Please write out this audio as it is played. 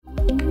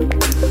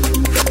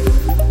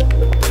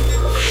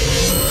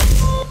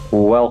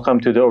Welcome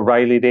to the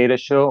O'Reilly Data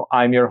Show.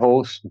 I'm your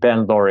host,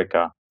 Ben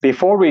Lorica.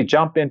 Before we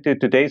jump into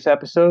today's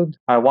episode,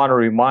 I want to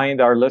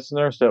remind our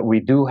listeners that we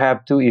do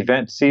have two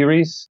event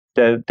series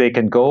that they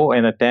can go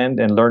and attend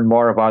and learn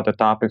more about the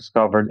topics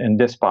covered in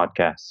this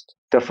podcast.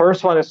 The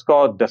first one is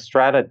called the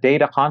Strata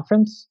Data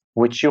Conference,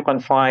 which you can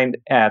find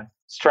at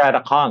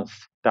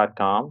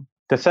strataconf.com.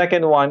 The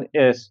second one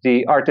is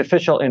the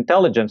Artificial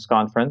Intelligence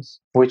Conference,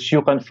 which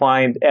you can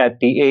find at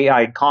the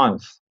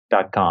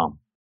AIconf.com.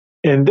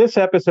 In this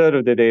episode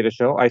of the Data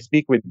Show, I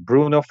speak with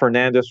Bruno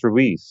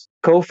Fernandez-Ruiz,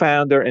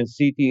 co-founder and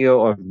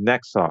CTO of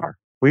Nexar.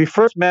 We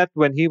first met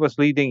when he was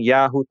leading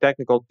Yahoo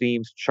technical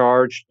teams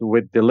charged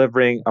with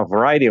delivering a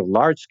variety of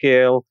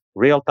large-scale,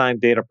 real-time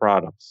data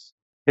products.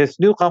 His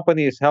new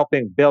company is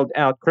helping build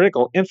out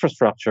critical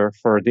infrastructure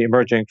for the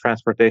emerging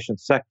transportation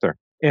sector.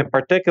 In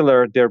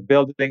particular, they're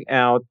building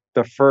out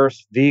the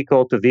first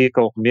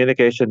vehicle-to-vehicle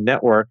communication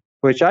network,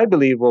 which I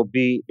believe will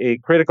be a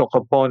critical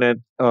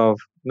component of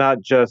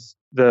not just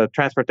the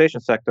transportation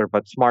sector,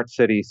 but smart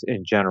cities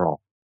in general.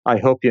 I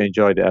hope you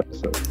enjoyed the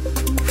episode.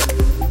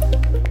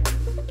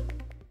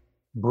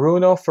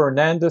 Bruno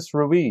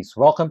Fernandez-Ruiz,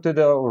 welcome to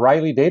the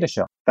O'Reilly Data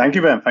Show. Thank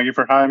you, Ben. Thank you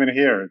for having me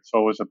here. It's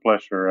always a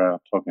pleasure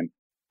talking.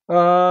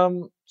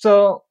 I've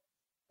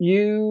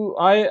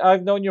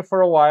known you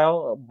for a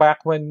while, back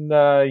when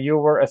you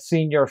were a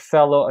senior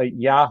fellow at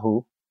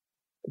Yahoo,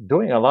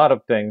 doing a lot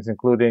of things,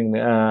 including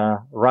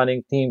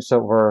running teams that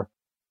were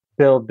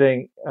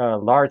building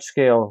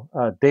large-scale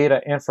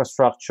data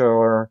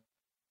infrastructure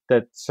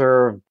that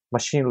served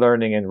machine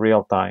learning in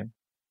real time.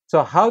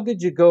 So how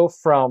did you go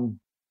from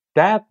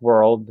that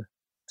world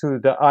to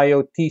the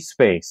IoT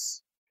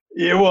space?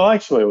 Yeah, well,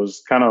 actually, it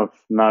was kind of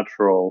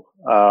natural.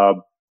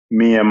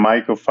 Me and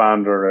my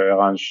co-founder,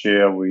 Eran,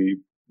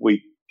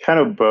 we kind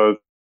of both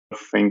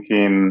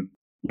thinking,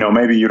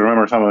 maybe you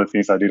remember some of the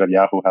things I did at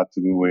Yahoo had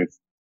to do with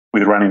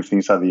running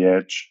things at the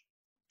edge.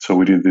 So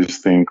we did this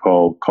thing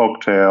called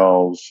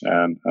cocktails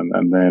and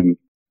then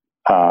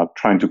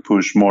trying to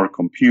push more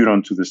compute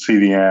onto the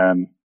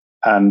CDN.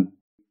 And,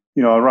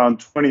 around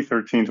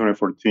 2013,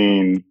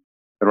 2014,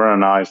 Aaron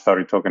and I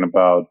started talking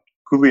about,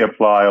 could we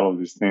apply all of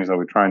these things that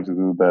we're trying to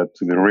do that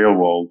to the real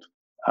world,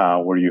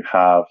 where you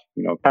have,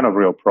 kind of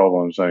real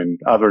problems. And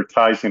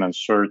advertising and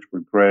search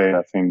were great.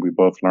 I think we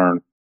both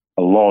learned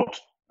a lot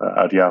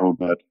at Yahoo,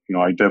 but,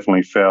 I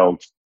definitely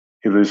felt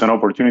if there's an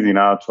opportunity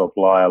now to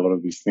apply a lot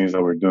of these things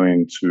that we're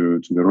doing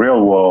to the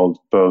real world,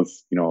 both,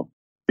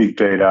 big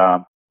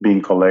data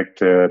being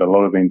collected, a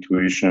lot of the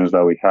intuitions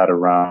that we had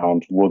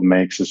around what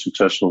makes a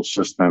successful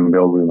system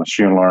built with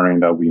machine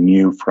learning that we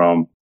knew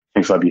from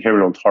things like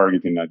behavioral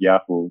targeting at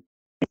Yahoo,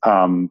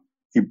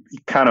 it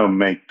kind of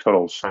made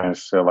total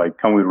sense. So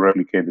can we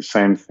replicate the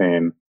same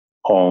thing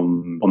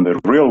on the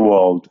real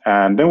world?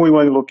 And then we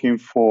went looking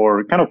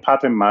for kind of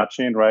pattern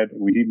matching, right?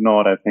 We did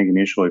not, I think,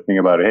 initially think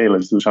about, hey,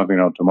 let's do something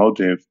in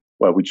automotive,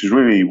 well, which is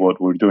really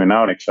what we're doing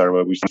now at Nexar.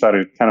 But we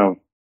started kind of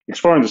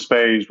exploring the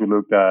space. We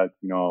looked at,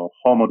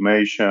 home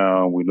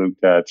automation. We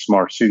looked at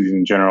smart cities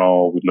in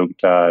general. We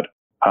looked at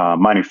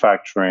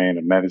manufacturing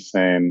and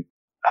medicine.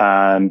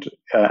 And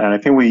I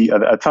think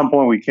at some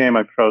point we came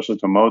across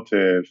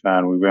automotive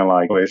and we went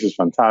like, oh, this is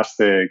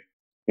fantastic.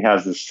 It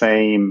has the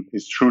same,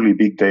 it's truly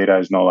big data.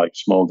 It's not like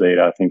small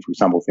data. I think, for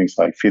example, things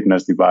like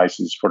fitness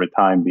devices for the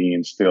time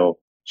being still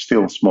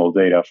small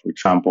data. For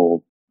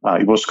example,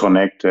 it was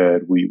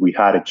connected. We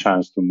had a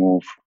chance to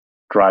move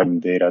driving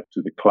data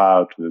to the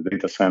cloud, to the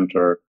data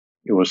center.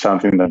 It was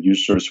something that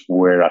users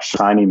were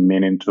assigning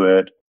meaning to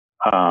it.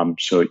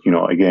 So,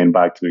 again,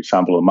 back to the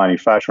example of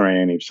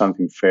manufacturing, if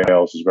something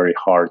fails, it's very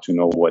hard to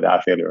know what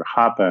that failure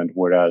happened.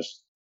 Whereas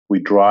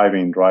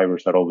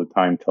drivers are all the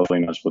time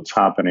telling us what's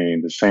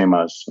happening, the same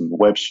as on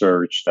web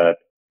search that,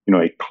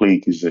 a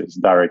click is a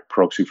direct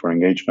proxy for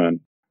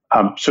engagement.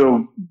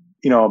 So,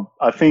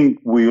 I think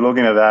we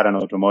looking at that and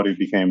automotive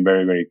became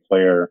very, very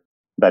clear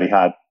that it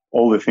had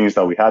all the things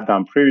that we had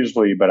done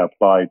previously, but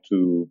applied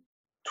to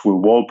a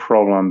world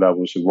problem that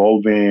was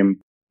evolving.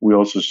 We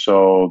also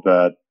saw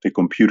that the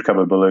compute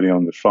capability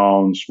on the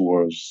phones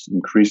was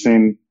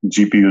increasing.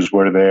 GPUs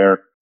were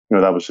there.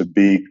 That was a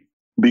big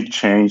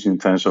change in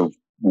terms of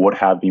what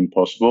had been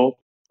possible.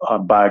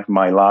 Back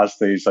my last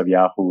days at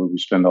Yahoo, we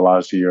spent the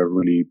last year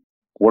really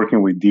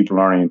working with deep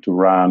learning to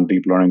run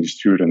deep learning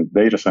distributed in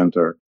the data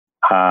center.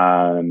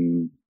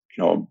 And,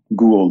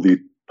 Google did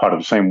part of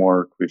the same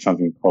work with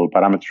something called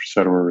parameter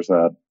servers.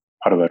 That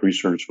part of that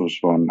research was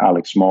from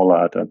Alex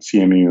Mola at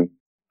CMU,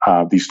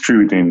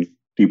 distributing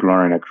deep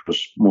learning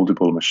across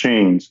multiple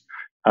machines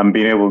and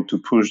being able to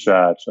push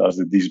that as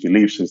the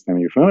disbelief system,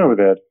 you're familiar with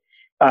it,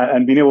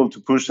 and being able to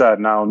push that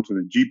now into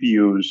the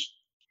GPUs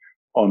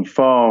on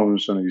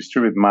phones in a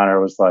distributed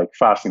manner was like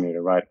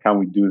fascinating, right? Can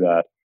we do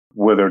that?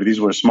 Whether these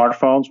were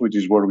smartphones, which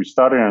is where we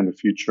started, and in the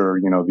future,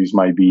 these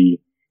might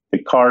be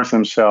the cars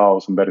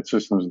themselves, embedded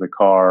systems in the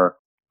car.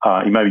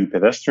 It might be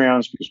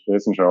pedestrians because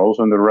pedestrians are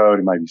also on the road.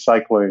 It might be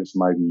cyclists. It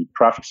might be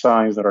traffic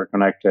signs that are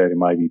connected. It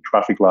might be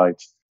traffic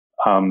lights.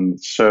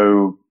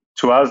 So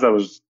to us, that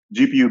was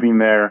GPU being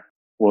there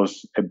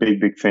was a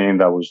big thing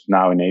that was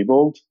now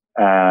enabled.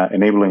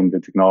 enabling the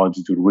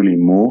technology to really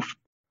move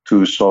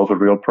to solve a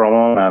real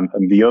problem.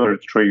 And the other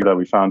trigger that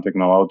we found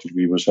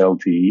technologically was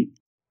LTE.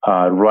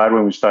 Right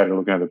when we started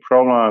looking at the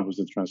problem, it was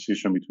the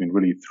transition between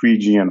really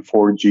 3G and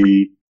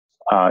 4G.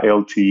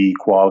 LTE,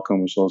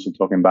 Qualcomm was also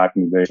talking back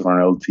in the days around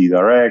LTE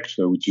Direct,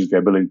 so which is the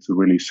ability to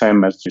really send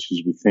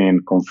messages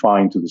within,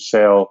 confined to the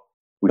cell,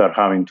 without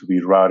having to be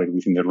routed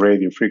within the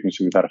radio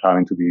frequency, without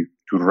having to be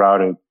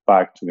routed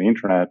back to the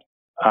internet.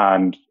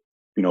 And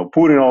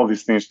putting all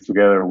these things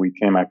together, we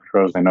came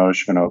across the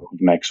notion of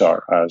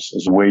Nexar as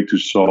a way to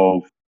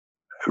solve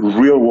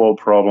real world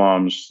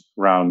problems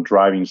around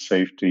driving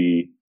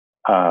safety,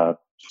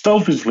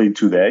 selfishly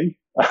today,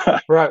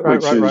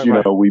 which is,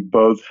 we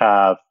both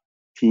have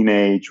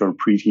teenage or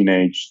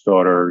pre-teenage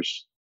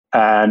daughters.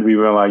 And we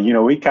were like,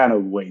 we kind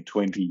of wait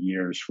 20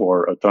 years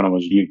for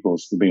autonomous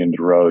vehicles to be in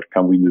the road.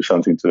 Can we do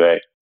something today?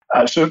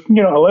 So,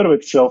 a little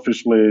bit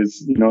selfishly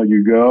is,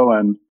 you go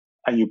and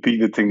you pick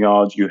the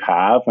technology you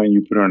have and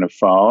you put it on a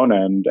phone.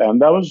 And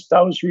that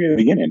was really the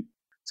beginning.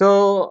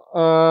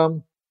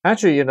 So,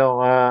 actually,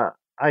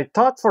 I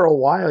thought for a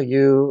while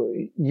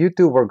you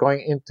two were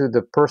going into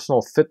the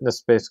personal fitness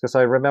space, because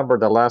I remember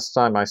the last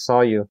time I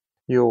saw you,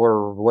 you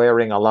were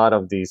wearing a lot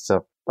of these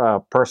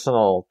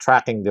personal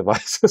tracking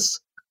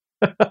devices.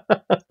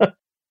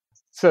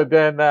 So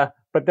then,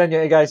 but then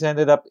you guys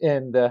ended up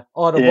in the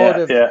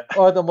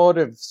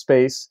automotive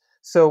space.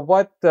 So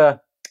what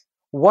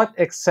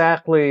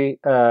exactly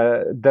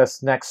does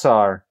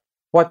Nexar?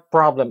 What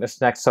problem is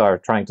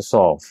Nexar trying to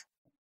solve?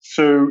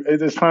 So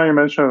it's funny you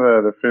mentioned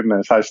the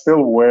fitness. I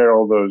still wear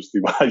all those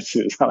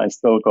devices, and I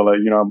still call it.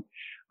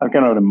 I'm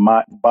kind of a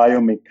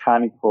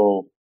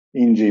biomechanical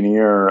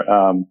engineer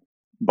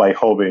by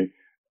hobby.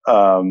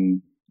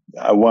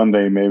 One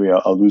day maybe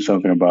I'll do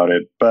something about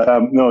it. But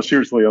no,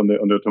 seriously, on the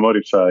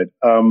automotive side.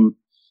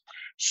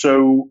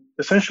 So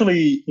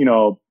essentially,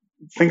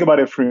 think about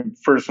it from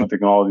first from a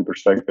technology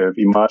perspective.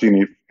 Imagine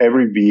if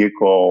every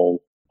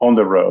vehicle on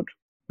the road,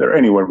 there are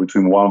anywhere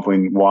between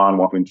 1.1,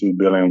 1.2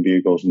 billion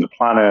vehicles on the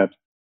planet.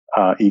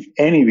 If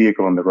any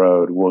vehicle on the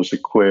road was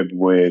equipped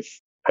with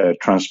a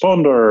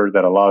transponder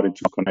that allowed it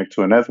to connect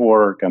to a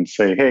network and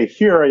say, hey,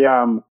 here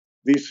I am.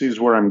 This is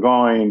where I'm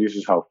going. This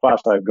is how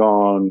fast I've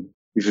gone.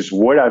 This is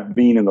where I've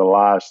been in the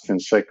last 10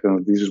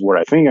 seconds. This is where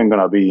I think I'm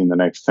going to be in the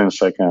next 10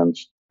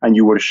 seconds. And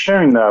you were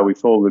sharing that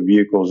with all the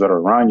vehicles that are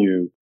around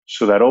you,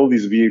 so that all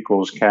these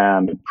vehicles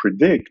can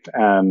predict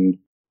and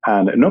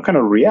not kind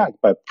of react,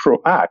 but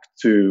proact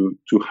to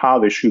how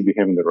they should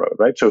behave in the road,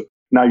 right? So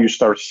now you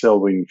start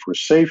solving for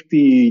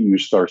safety, you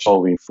start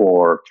solving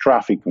for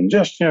traffic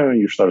congestion,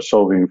 you start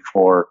solving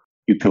for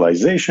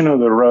utilization of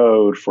the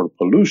road, for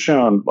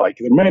pollution. Like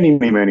there are many,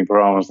 many, many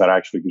problems that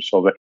actually you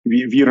solve it.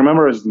 If you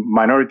remember as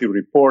Minority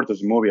Report,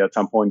 as a movie, at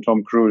some point,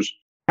 Tom Cruise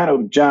kind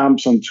of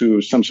jumps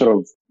onto some sort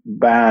of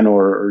van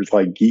or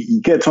like he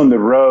gets on the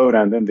road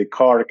and then the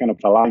car kind of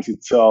aligns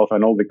itself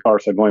and all the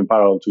cars are going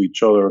parallel to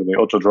each other, the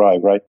auto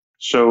drive, right?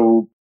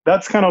 So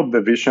that's kind of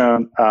the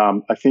vision.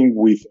 I think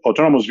with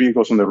autonomous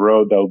vehicles on the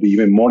road, that will be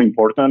even more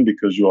important,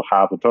 because you'll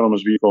have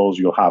autonomous vehicles,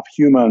 you'll have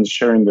humans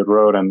sharing the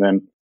road, and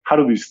then how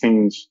do these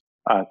things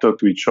talk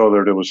to each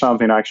other? There was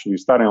something actually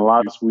starting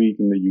last week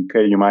in the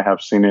UK. You might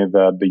have seen it,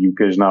 that the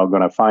UK is now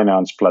going to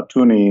finance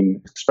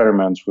platooning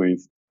experiments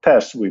with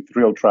tests with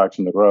real trucks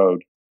on the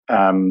road.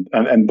 And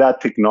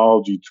that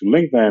technology to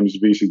link them is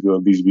basically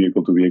this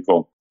vehicle to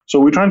vehicle. So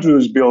what we're trying to do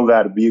is build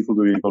that vehicle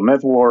to vehicle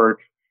network.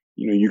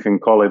 You can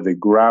call it the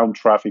ground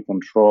traffic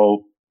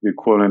control, the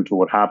equivalent to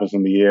what happens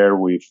in the air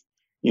with,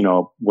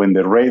 when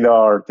the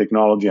radar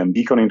technology and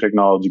beaconing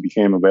technology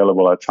became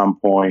available at some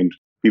point.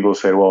 People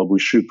said, well, we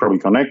should probably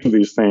connect to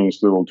these things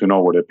to be able to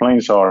know where the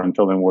planes are and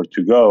tell them where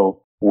to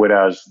go,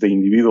 whereas the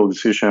individual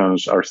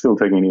decisions are still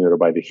taken either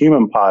by the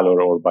human pilot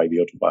or by the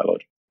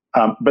autopilot.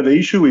 But the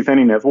issue with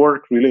any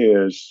network really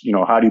is,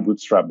 how do you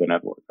bootstrap the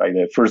network? Right?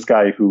 The first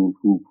guy who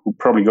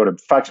probably got a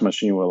fax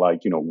machine were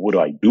like, what do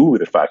I do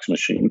with a fax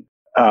machine?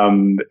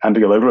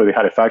 Until everybody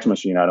had a fax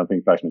machine, I don't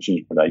think fax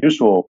machines were that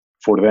useful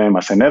for them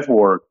as a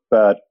network.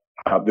 But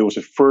there was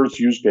a first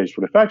use case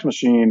for the fax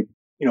machine,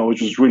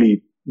 which was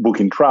really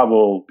booking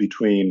travel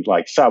between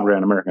like Sabre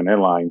and American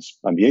Airlines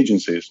and the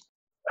agencies.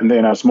 And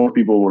then as more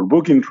people were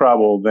booking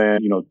travel, then,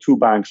 two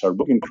banks are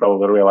booking travel.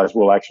 They realized,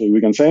 well, actually, we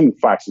can send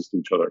faxes to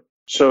each other.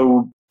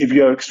 So if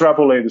you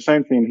extrapolate the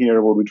same thing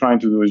here, what we're trying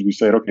to do is we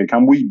said, okay,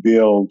 can we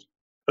build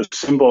a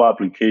simple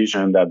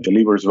application that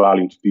delivers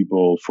value to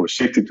people for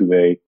safety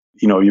today?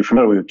 You're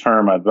familiar with the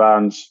term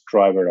advanced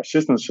driver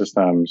assistance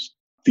systems.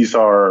 These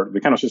are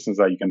the kind of systems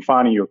that you can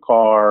find in your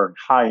car,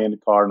 high-end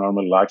car,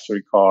 normally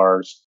luxury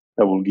cars,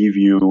 that will give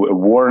you a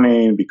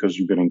warning because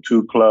you're getting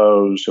too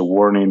close, a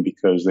warning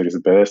because there is a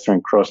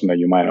pedestrian crossing that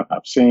you might not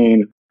have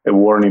seen, a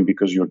warning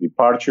because your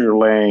departure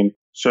lane.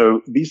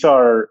 So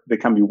they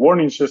can be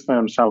warning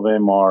systems. Some of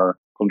them are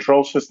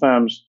control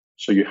systems.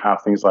 So you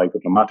have things like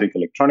automatic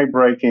electronic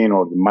braking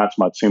or the much,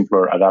 much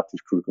simpler adaptive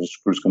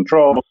cruise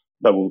control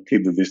that will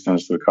keep the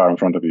distance to the car in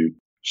front of you.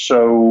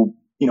 So,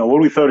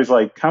 what we thought is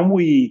like, can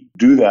we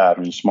do that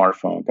on a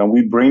smartphone? Can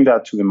we bring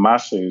that to the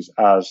masses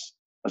as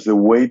as a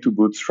way to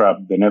bootstrap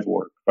the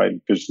network, right?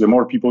 Because the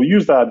more people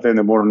use that, then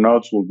the more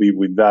nodes will be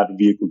with that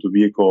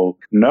vehicle-to-vehicle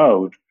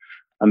node.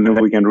 And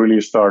then we can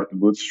really start to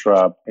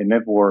bootstrap a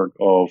network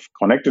of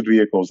connected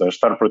vehicles that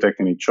start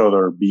protecting each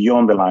other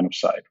beyond the line of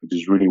sight, which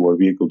is really where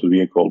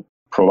vehicle-to-vehicle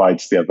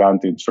provides the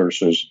advantage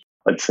versus,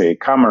 let's say, a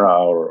camera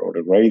or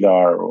a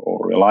radar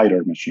or a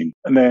LiDAR machine.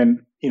 And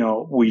then,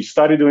 we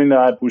started doing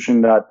that,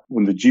 pushing that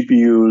with the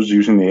GPUs,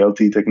 using the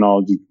LTE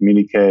technology to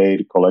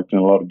communicate, collecting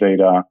a lot of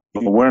data.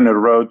 We're on a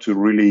road to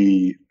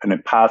really, in a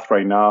path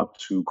right now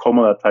to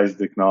commoditize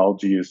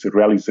technology is the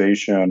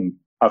realization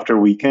after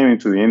we came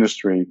into the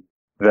industry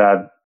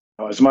that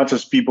as much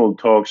as people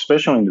talk,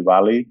 especially in the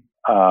Valley,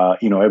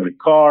 every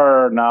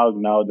car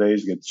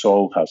nowadays gets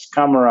sold has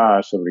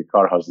cameras, every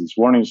car has these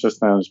warning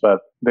systems. But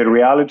the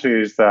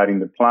reality is that in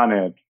the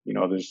planet,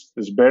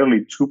 there's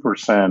barely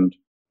 2%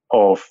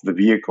 of the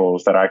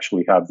vehicles that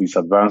actually have these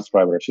advanced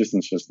driver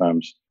assistance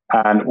systems.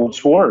 And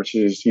what's worse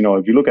is,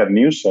 if you look at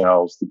new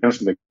sales,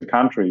 depends on the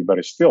country, but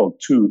it's still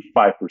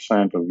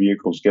 2-5% of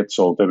vehicles get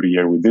sold every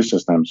year with these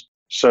systems.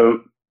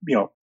 So,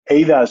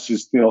 ADAS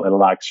is still a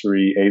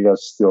luxury. ADAS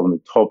is still on the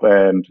top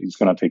end. It's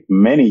going to take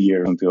many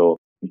years until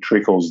it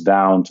trickles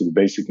down to the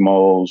basic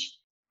models.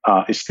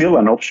 It's still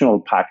an optional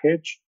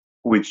package,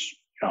 which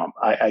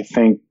I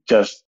think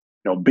just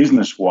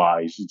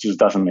business-wise, it just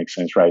doesn't make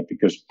sense, right?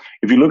 Because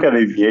if you look at the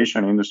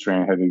aviation industry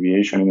and how the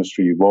aviation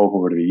industry evolved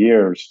over the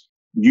years,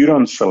 you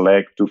don't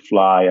select to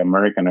fly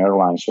American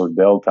Airlines or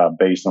Delta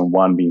based on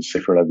one being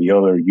safer than the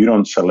other. You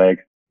don't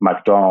select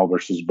McDonnell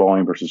versus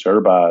Boeing versus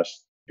Airbus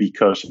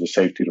because of the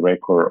safety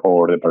record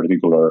or the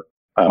particular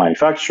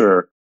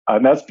manufacturer.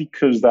 And that's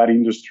because that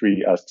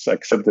industry has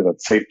accepted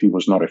that safety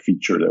was not a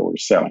feature they were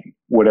selling.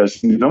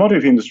 Whereas in the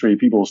automotive industry,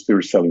 people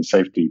still selling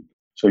safety.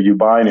 So you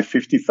buy a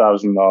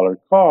 $50,000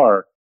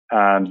 car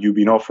and you've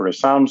been offered a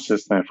sound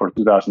system for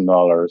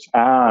 $2,000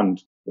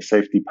 and a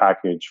safety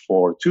package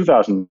for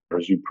 $2,000,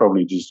 you're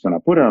probably just going to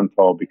put it on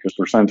top because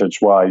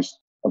percentage-wise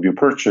of your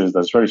purchase,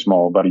 that's very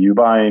small. But you're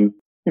buying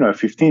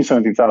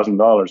 $15,000,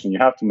 $17,000, and you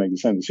have to make the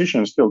same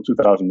decision, still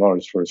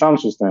 $2,000 for a sound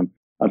system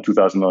and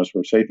 $2,000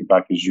 for a safety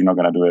package, you're not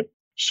going to do it.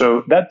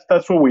 So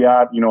that's where we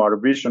are. Our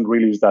vision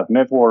really is that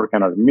network,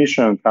 and our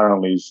mission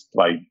currently is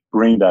like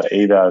bring that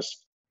ADAS,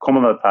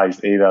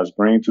 commoditize ADAS,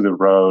 bring it to the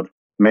road,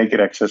 make it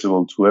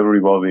accessible to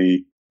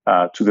everybody,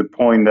 to the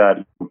point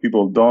that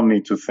people don't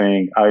need to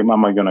think,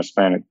 am I going to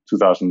spend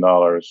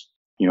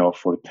 $2,000,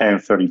 for 10,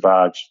 30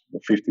 bucks,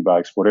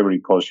 $50, whatever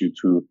it costs you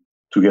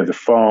to get the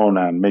phone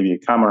and maybe a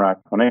camera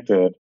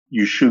connected.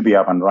 You should be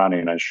up and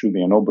running. It should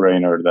be a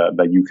no-brainer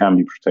that you can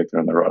be protected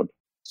on the road.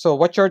 So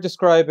what you're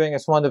describing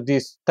is one of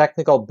these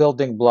technical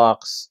building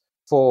blocks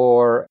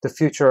for the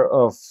future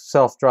of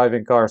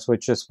self-driving cars,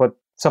 which is what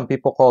some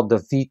people call the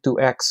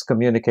V2X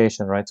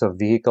communication, right? So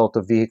vehicle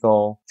to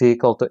vehicle,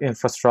 vehicle to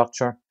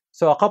infrastructure.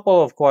 So a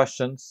couple of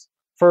questions.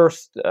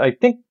 First, I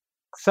think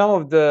some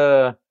of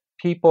the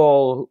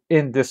people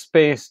in this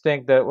space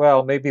think that,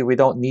 well, maybe we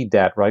don't need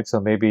that, right? So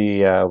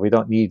maybe we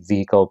don't need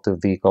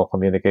vehicle-to-vehicle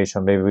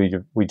communication. Maybe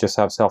we just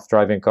have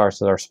self-driving cars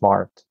that are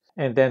smart.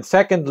 And then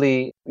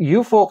secondly,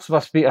 you folks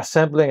must be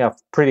assembling a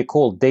pretty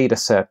cool data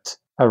set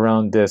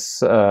around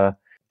this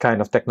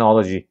kind of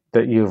technology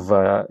that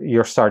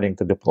you're starting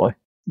to deploy.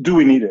 Do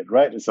we need it,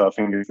 right? So I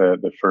think it's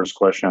the first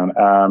question.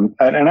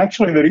 And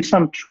actually, there is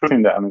some truth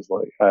in that,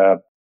 honestly.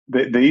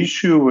 The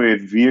issue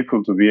with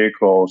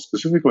vehicle-to-vehicle,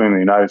 specifically in the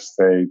United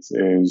States,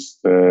 is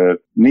the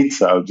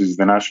NHTSA, which is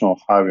the National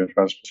Highway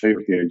Transport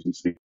Safety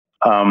Agency,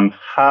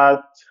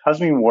 has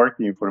been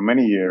working for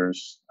many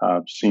years,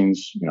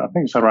 since, I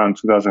think it's around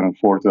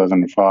 2004,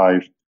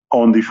 2005,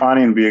 on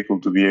defining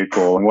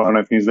vehicle-to-vehicle. And one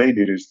of the things they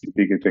did is to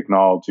pick a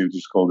technology which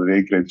is called the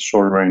Dedicated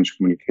Short-Range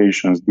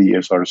Communications,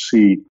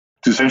 DSRC.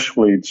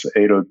 Essentially, it's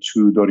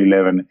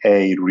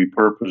 802.11a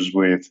repurposed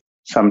with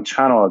some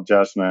channel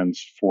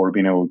adjustments for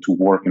being able to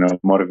work in an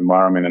automotive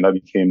environment, and that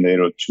became the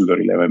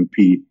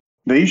 802.11p.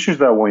 The issue is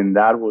that when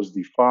that was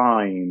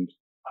defined,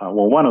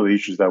 one of the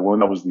issues that when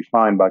that was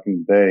defined back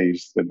in the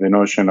days, that the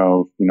notion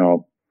of,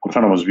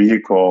 autonomous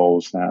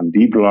vehicles and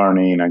deep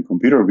learning and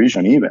computer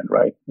vision even,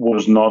 right,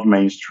 was not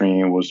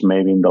mainstream, was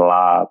maybe in the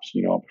labs.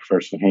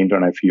 Professor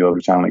Hinton and a few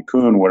others, Stanley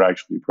Kuhn, were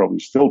actually probably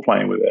still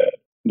playing with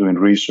it, doing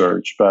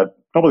research, but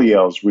nobody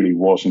else really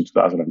was in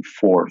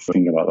 2004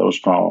 thinking about those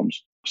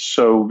problems.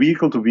 So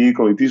vehicle to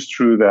vehicle, it is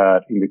true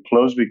that in the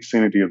close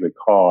vicinity of the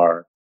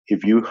car,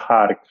 if you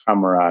had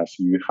cameras,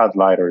 you had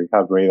LiDAR, you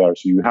have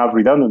radars, you have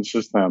redundant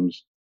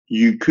systems,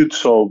 you could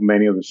solve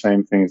many of the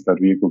same things that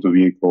vehicle to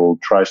vehicle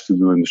tries to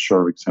do in the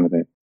short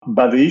vicinity.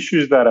 But the issue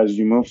is that as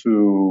you move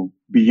to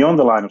beyond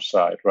the line of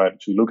sight, right,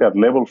 to look at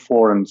level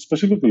 4 and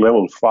specifically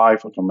level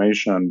 5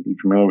 automation, if you're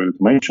familiar with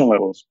automation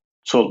levels.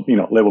 So,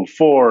 level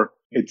 4,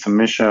 it's a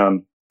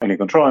mission in a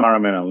control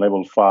environment, and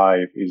level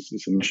 5 is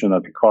a mission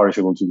that the car is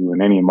able to do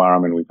in any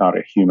environment without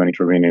a human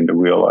intervening in the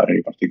wheel at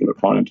any particular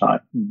point in time.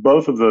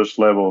 Both of those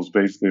levels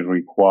basically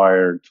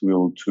require to be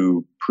able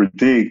to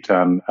predict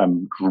and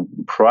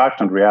proact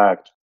and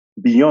react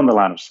beyond the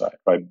line of sight,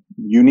 right?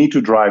 You need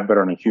to drive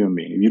better than a human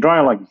being. If you're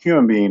driving like a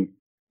human being,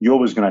 you're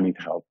always going to need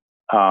help.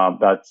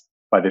 That's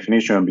by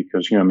definition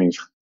because human beings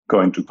go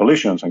into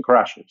collisions and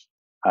crashes,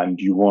 and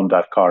you want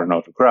that car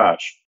not to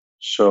crash.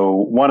 So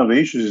one of the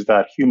issues is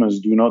that humans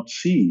do not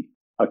see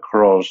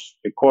across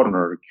a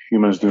corner.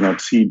 Humans do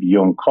not see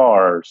beyond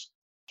cars.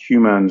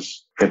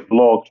 Humans get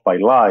blocked by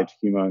light.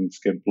 Humans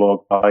get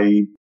blocked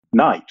by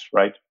night,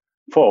 right?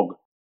 Fog.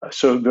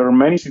 So there are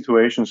many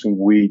situations in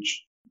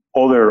which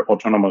other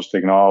autonomous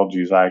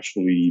technologies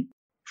actually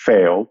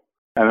fail.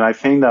 And I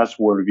think that's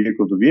where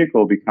vehicle to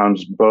vehicle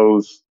becomes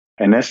both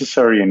a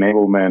necessary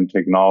enablement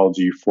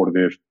technology for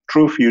the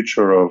true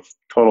future of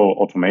total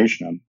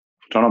automation,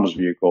 autonomous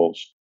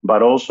vehicles,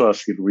 but also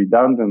as a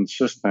redundant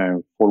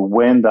system for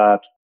when that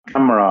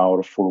camera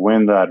or for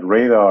when that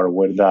radar,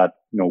 where that,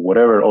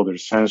 whatever other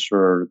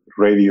sensor,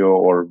 radio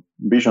or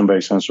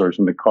vision-based sensors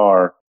in the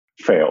car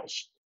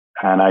fails.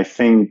 And I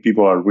think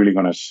people are really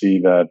going to see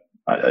that.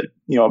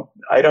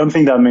 I don't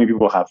think that many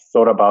people have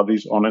thought about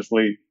this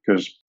honestly,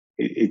 because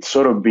it's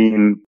sort of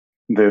been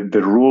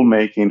the rule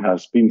making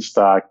has been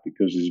stuck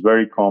because it's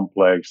very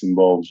complex,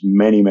 involves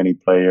many, many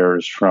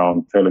players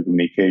from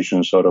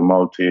telecommunications,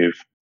 automotive,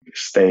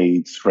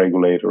 states,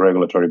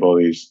 regulatory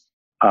bodies.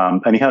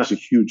 And it has a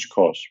huge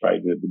cost,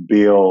 right? The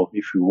bill,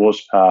 if it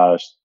was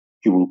passed,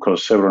 it will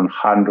cost several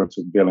hundreds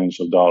of billions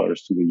of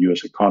dollars to the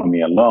US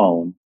economy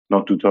alone,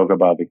 not to talk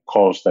about the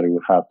cost that it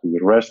would have to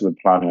the rest of the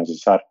planet as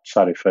a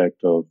side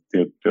effect of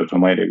the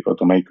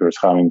automakers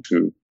having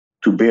to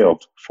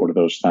build for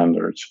those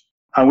standards.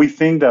 And we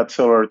think that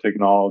cellular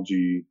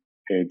technology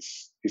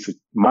is a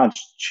much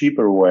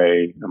cheaper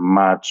way, a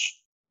much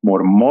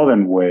more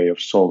modern way of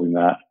solving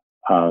that.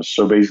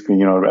 So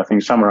basically, I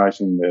think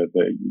summarizing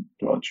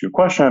your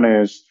question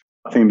is,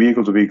 I think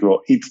vehicle to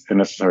vehicle, it's a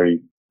necessary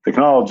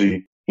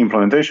technology.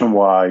 Implementation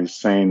wise,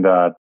 saying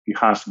that it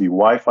has to be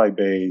Wi-Fi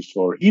based,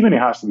 or even it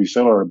has to be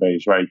cellular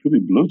based, right? It could be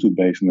Bluetooth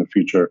based in the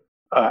future.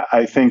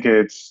 I think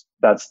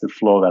that's the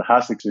flaw that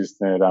has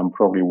existed and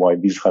probably why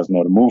this has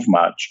not moved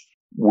much.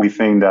 We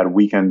think that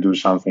we can do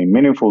something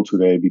meaningful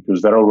today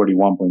because there are already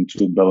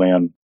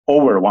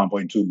over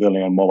 1.2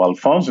 billion mobile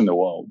phones in the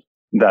world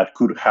that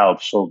could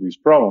help solve this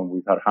problem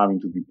without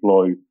having to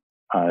deploy,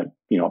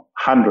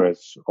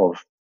 hundreds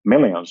of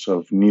millions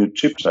of new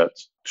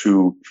chipsets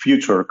to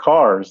future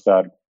cars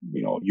that,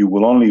 you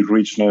will only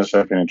reach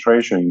necessary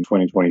penetration in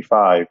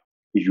 2025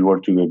 if you were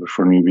to go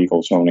for new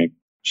vehicles only.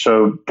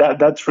 So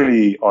that's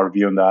really our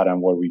view on that and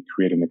what we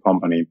create in the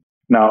company.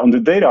 Now, on the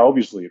data,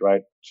 obviously,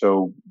 right?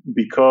 So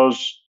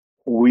because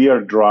we are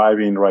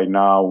driving right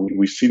now,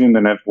 we sit in the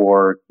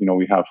network,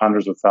 we have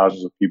hundreds of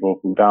thousands of people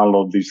who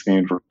download these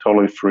things for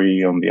totally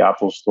free on the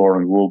Apple Store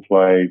and Google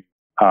Play.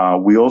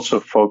 We also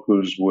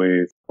focus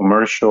with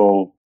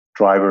commercial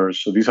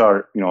drivers. So these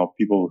are,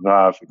 people who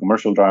have a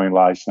commercial driving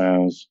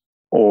license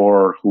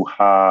or who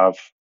have,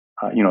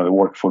 they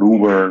work for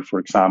Uber, for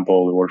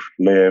example, they work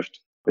for Lyft.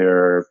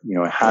 They're,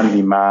 a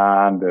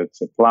handyman, that's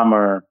a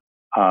plumber.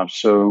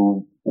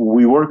 So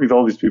we work with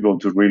all these people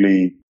to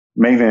really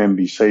make them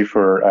be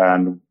safer.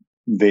 And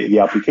the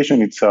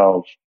application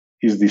itself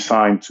is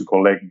designed to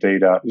collect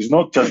data. It's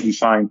not just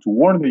designed to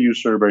warn the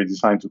user, but it's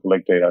designed to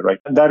collect data, right?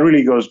 And that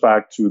really goes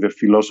back to the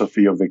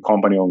philosophy of the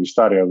company when we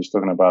started. I was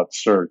talking about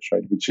search,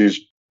 right? Which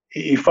is,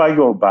 if I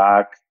go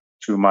back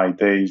to my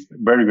days,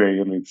 very, very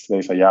early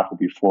days at Yahoo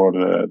before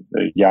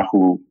the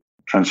Yahoo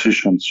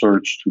transition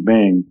search to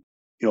Bing,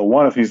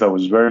 one of the things that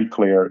was very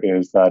clear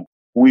is that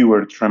we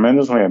were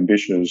tremendously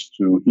ambitious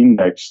to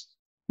index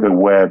the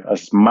web,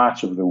 as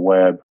much of the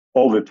web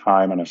all the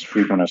time and as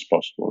frequent as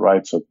possible,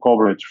 right? So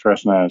coverage,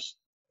 freshness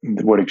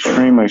were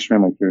extremely,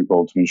 extremely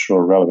critical to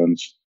ensure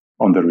relevance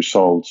on the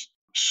results.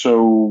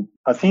 So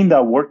I think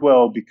that worked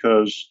well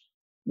because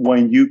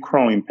when you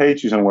crawl in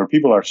pages and where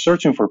people are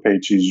searching for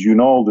pages,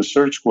 the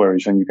search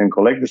queries and you can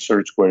collect the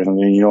search queries and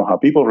then you know how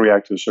people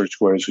react to the search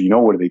queries. So you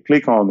know where they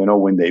click on, they know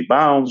when they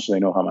bounce, they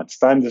know how much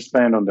time they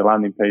spend on the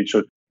landing page.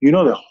 So you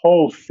know the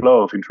whole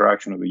flow of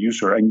interaction of the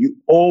user and you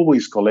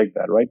always collect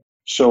that, right?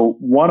 So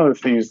one of the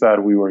things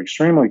that we were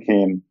extremely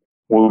keen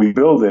when we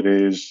built it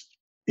is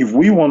if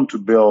we want to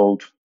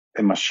build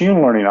a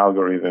machine learning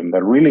algorithm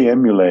that really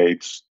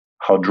emulates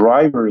how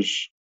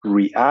drivers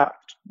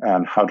react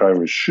and how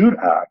drivers should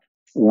act,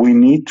 we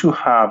need to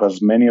have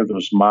as many of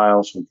those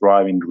miles of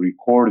driving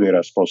recorded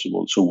as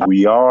possible. So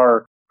we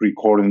are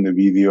recording the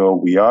video,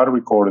 we are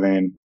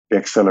recording the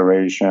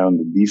acceleration,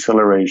 the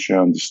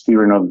deceleration, the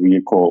steering of the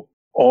vehicle.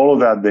 All of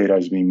that data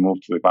is being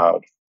moved to the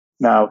cloud.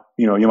 Now,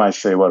 you might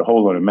say, well,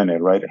 hold on a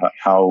minute, right?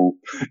 How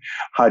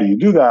do you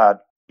do that?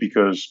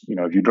 Because,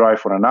 if you drive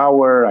for an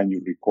hour and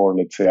you record,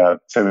 let's say at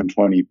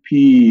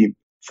 720p,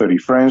 30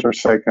 frames per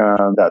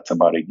second, that's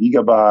about a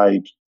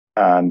gigabyte.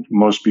 And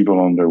most people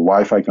on their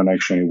Wi-Fi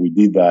connection, if we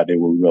did that, they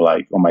will be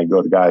like, oh my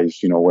God, guys,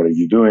 what are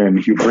you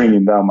doing? You're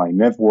bringing down my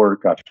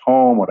network at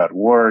home or at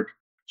work.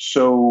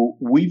 So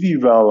we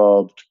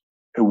developed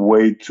a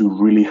way to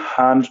really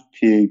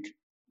handpick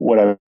what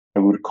I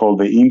would call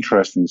the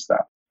interesting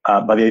stuff.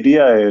 But the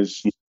idea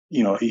is,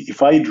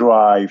 if I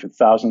drive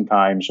 1,000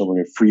 times over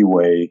a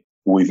freeway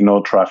with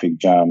no traffic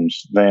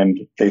jams than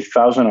the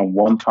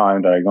 1,001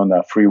 time that I go on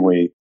that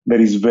freeway. There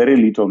is very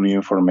little new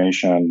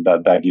information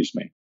that gives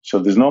me. So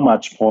there's not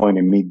much point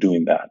in me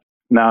doing that.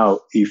 Now,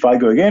 if I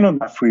go again on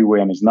that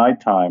freeway and it's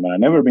nighttime and I've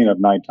never been at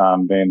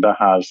nighttime, then that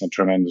has a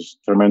tremendous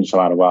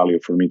amount of value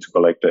for me to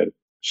collect it.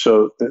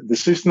 So the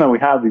system that we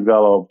have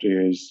developed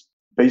is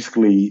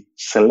basically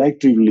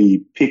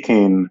selectively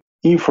picking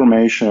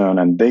information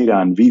and data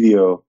and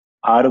video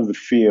out of the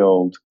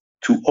field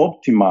to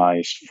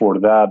optimize for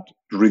that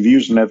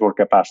reduced network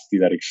capacity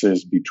that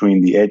exists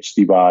between the edge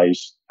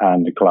device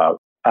and the cloud.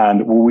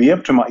 And we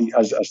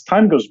optimize as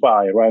time goes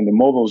by, right, and the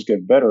models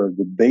get better,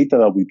 the data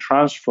that we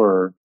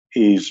transfer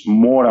is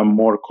more and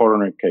more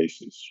corner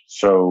cases.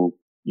 So,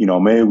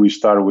 maybe we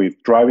start with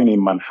driving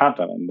in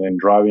Manhattan and then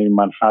driving in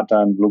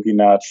Manhattan looking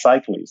at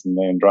cyclists and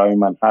then driving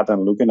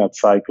Manhattan looking at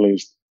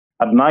cyclists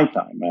at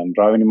nighttime and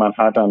driving in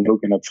Manhattan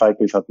looking at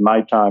cyclists at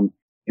nighttime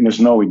in a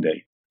snowy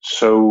day.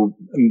 So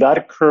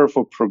that curve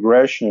of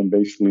progression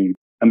basically,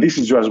 and this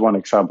is just one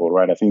example,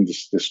 right? I think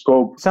the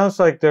scope. Sounds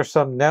like there's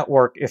some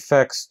network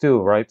effects too,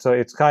 right? So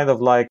it's kind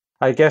of like,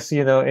 I guess,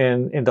 in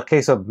the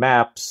case of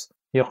maps,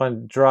 you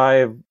can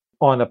drive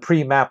on a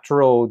pre-mapped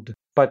road,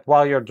 but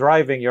while you're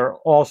driving, you're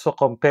also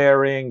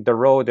comparing the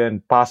road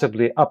and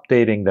possibly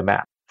updating the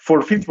map.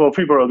 For people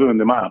are doing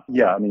the map,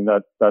 yeah, I mean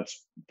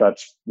that's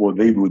what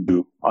they would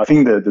do. I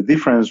think that the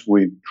difference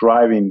with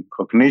driving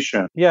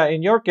cognition. Yeah,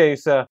 in your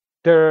case,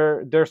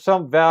 there's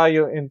some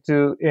value in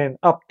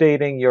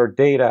updating your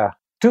data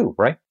too,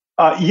 right?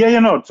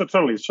 No,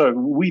 totally. So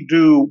we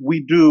do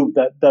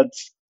that.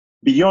 That's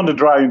beyond the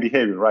driving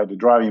behavior, right? The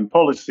driving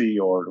policy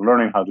or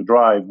learning how to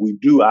drive. We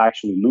do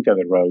actually look at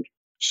the road.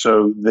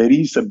 So there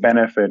is a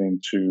benefit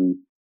into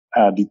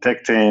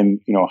detecting,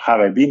 have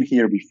I been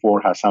here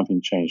before? Has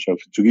something changed? So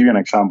to give you an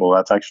example,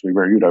 that's actually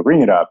very good. I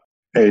bring it up.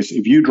 Is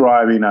if you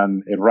drive in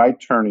and a right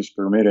turn is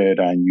permitted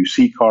and you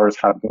see cars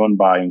have gone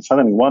by and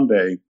suddenly one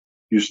day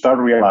you start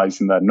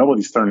realizing that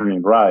nobody's turning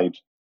in right,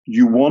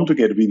 you want to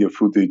get video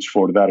footage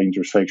for that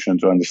intersection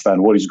to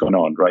understand what is going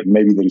on, right?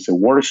 Maybe there is a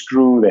work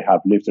screw, they have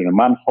lifted a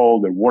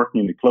manhole, they're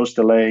working to close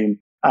the lane,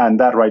 and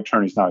that right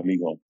turn is not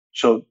illegal.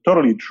 So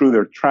totally true,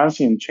 there are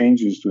transient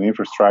changes to the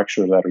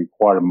infrastructure that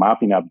require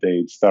mapping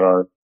updates that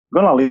are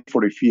going to live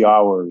for a few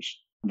hours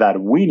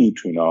that we need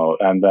to know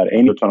and that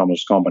any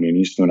autonomous company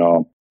needs to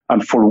know,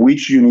 and for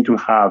which you need to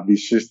have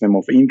this system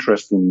of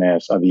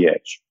interestingness at the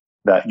edge,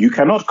 that you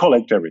cannot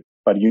collect everything,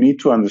 but you need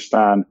to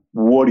understand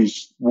what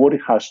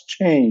has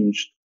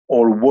changed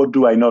or what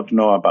do I not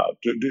know about.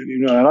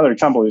 Another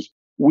example is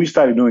we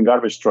started doing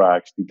garbage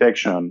trucks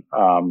detection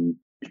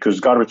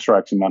because garbage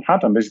trucks in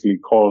Manhattan basically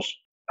cause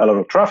a lot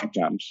of traffic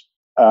jams.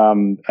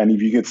 And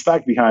if you get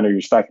stuck behind it,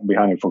 you're stuck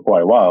behind it for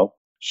quite a while.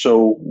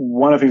 So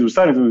one of the things we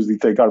started to do is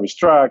detect garbage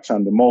trucks,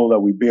 and the model that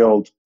we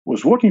built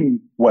was working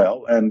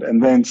well,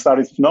 and then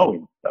started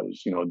snowing. That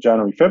was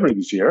January, February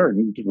this year,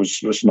 and it was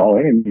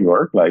snowing in New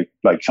York, like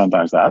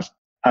sometimes does.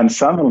 And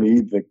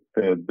suddenly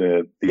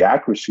the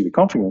accuracy, the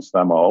confidence of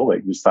that model,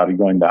 we started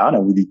going down,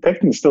 and we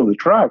detecting still the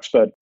tracks,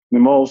 but the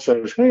model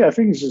says, hey, I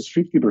think this is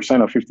 50%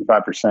 or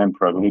 55%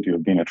 probability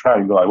of being a track.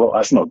 You go like, well,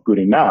 that's not good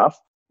enough.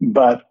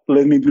 But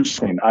let me do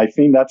something. I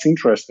think that's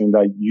interesting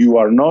that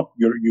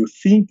you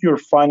think you're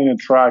finding a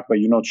track, but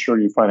you're not sure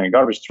you're finding a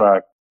garbage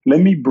track. Let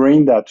me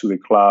bring that to the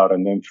cloud.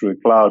 And then through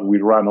the cloud, we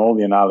run all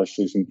the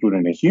analysis,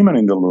 including a human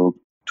in the loop,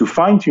 to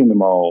fine tune the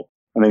model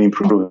and then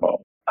improve the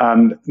model.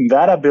 And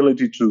that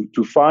ability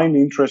to find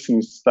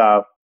interesting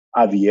stuff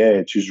at the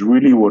edge is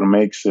really what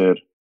makes it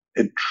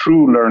a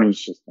true learning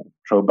system.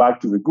 So back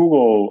to the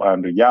Google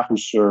and the Yahoo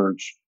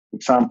search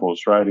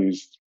examples, right,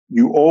 is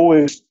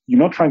you're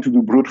not trying to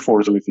do brute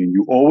force everything.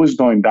 You're always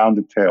going down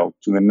the tail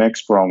to the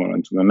next problem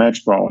and to the next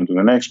problem, to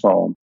the next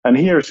problem. And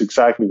here it's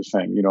exactly the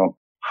same.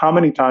 How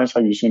many times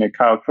have you seen a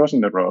cow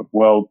crossing the road?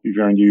 Well, if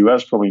you're in the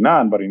US, probably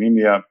not, but in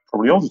India,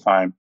 probably all the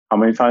time. How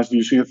many times do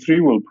you see a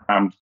three-wheel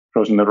pram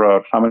crossing the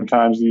road? How many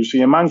times do you see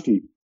a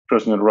monkey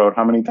crossing the road?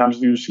 How many times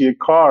do you see a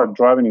car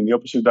driving in the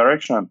opposite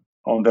direction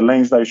on the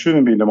lanes that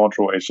shouldn't be in the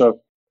motorway? So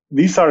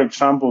these are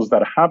examples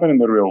that happen in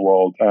the real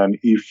world. And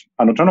if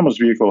an autonomous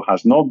vehicle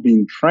has not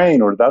been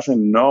trained or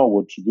doesn't know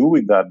what to do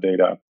with that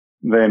data,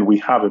 then we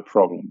have a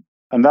problem.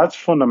 And that's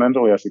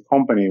fundamentally, as a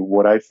company,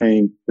 what I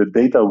think the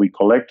data we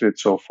collected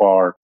so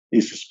far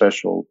is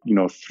special.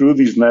 Through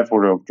this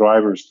network of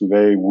drivers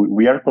today,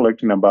 we are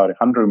collecting about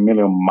 100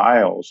 million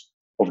miles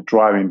of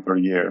driving per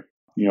year.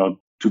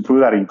 To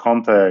put that in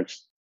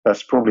context,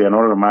 that's probably an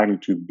order of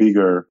magnitude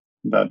bigger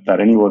than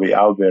anybody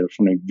out there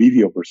from a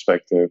video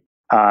perspective.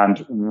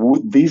 And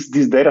this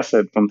data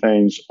set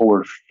contains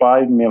over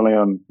 5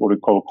 million what we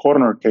call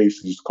corner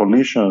cases,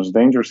 collisions,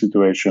 danger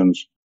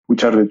situations,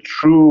 which are the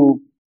true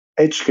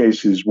edge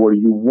cases where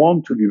you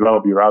want to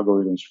develop your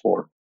algorithms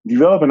for.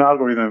 Develop an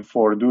algorithm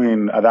for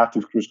doing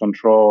adaptive cruise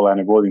control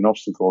and avoiding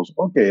obstacles.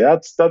 Okay,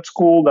 that's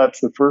cool. That's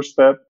the first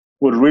step.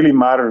 What really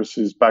matters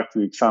is back to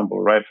the example,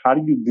 right? How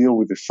do you deal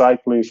with the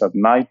cyclist at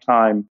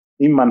nighttime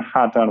in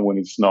Manhattan when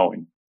it's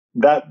snowing?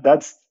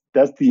 That's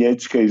that's the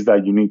edge case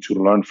that you need to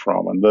learn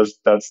from. And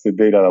that's the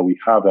data that we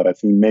have that I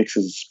think makes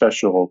us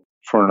special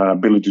for an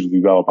ability to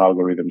develop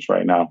algorithms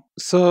right now.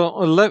 So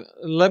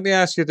let me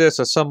ask you this,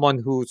 as someone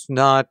who's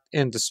not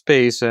in the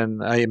space,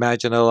 and I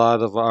imagine a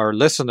lot of our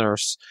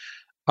listeners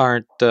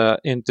aren't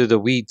into the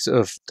weeds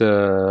of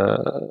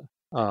the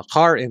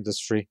car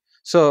industry.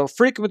 So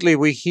frequently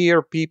we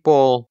hear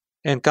people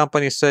and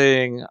companies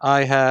saying,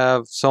 "I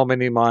have so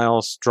many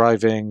miles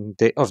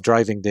of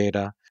driving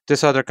data.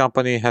 This other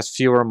company has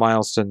fewer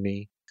miles than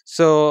me."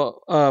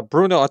 So,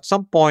 Bruno, at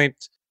some point,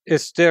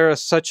 is there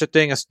such a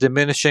thing as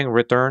diminishing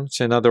returns?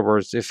 In other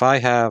words, if I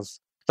have,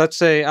 let's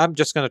say, I'm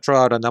just going to throw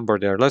out a number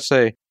there. Let's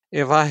say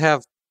if I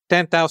have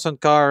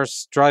 10,000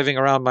 cars driving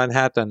around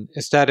Manhattan,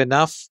 is that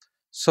enough?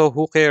 So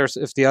who cares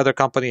if the other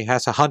company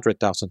has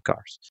 100,000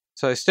 cars?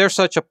 So is there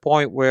such a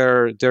point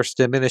where there's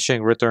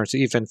diminishing returns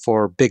even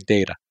for big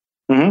data?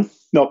 Mm-hmm.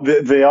 No,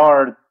 they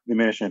are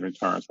diminishing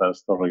returns.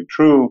 That's totally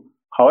true.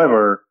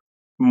 However,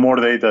 more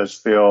data is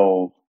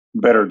still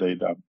better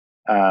data.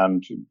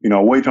 And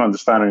a way to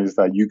understand it is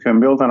that you can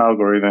build an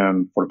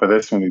algorithm for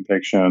pedestrian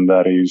detection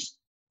that is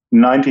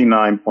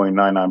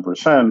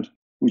 99.99%,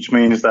 which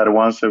means that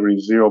once every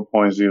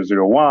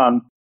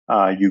 0.001,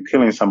 you're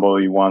killing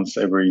somebody once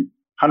every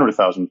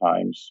 100,000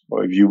 times.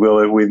 Or if you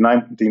build it with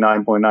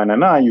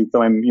 99.999, you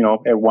kill him,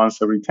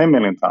 once every 10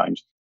 million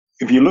times.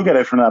 If you look at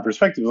it from that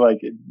perspective, like,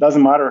 it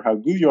doesn't matter how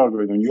good your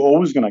algorithm, you're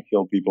always going to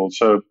kill people.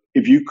 So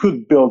if you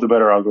could build a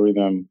better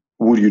algorithm,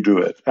 would you do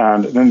it?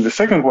 And then the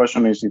second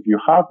question is, if you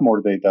have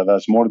more data,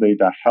 does more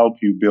data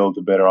help you build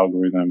a better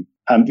algorithm?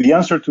 And the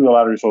answer to the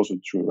latter is also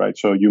true, right?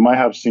 So you might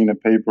have seen a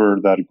paper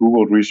that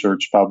Google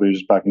Research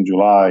published back in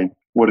July,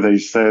 where they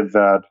said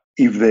that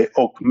if they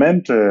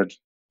augmented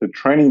the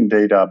training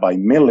data by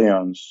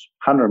millions,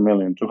 100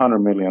 million, 200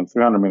 million,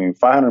 300 million,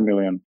 500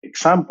 million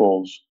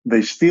examples,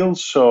 they still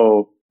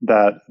saw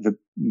that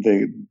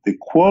the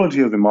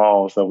quality of the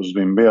models that was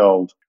being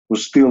built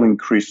was still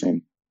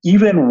increasing,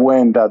 even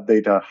when that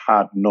data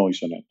had noise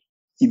in it.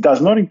 It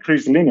does not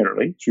increase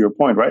linearly, to your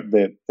point, right?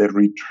 The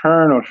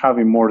return of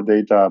having more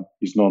data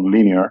is not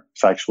linear,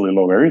 it's actually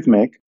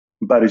logarithmic,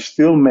 but it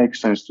still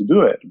makes sense to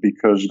do it,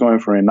 because going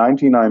from a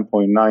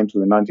 99.9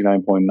 to a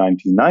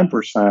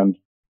 99.99%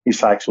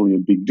 is actually a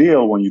big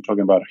deal when you're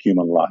talking about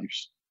human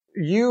lives.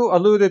 You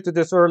alluded to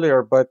this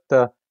earlier, but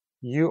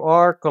you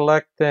are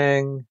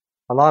collecting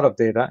a lot of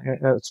data,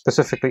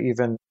 specifically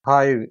even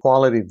high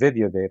quality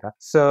video data.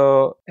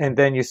 So, and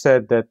then you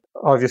said that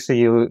obviously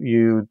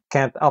you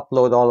can't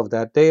upload all of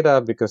that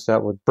data because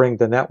that would bring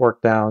the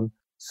network down.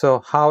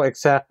 So how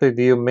exactly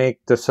do you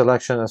make the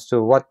selection as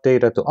to what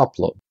data to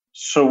upload?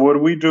 So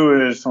what we do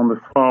is, on the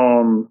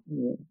phone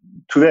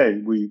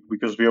today,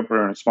 because we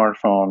operate on a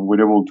smartphone, we're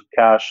able to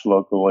cache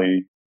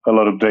locally a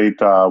lot of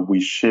data.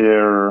 We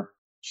share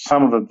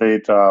some of the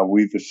data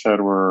with the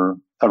server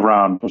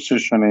around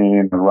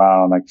positioning,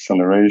 around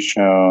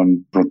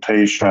acceleration,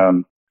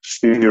 rotation,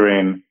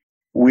 steering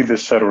with the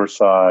server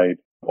side.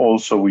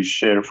 Also, we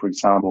share, for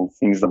example,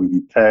 things that we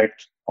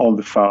detect on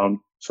the phone.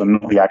 So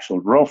not the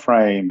actual raw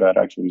frame, but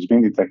actually is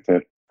being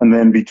detected. And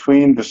then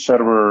between the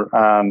server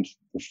and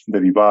the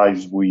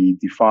device, we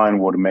define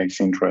what makes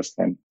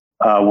interesting.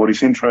 What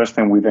is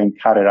interesting, we then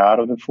cut it out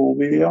of the full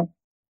video.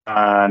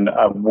 And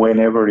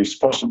whenever it's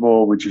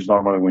possible, which is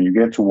normally when you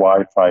get to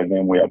Wi-Fi,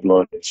 then we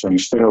upload it. So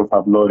instead of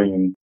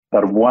uploading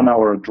that 1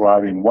 hour of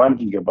driving 1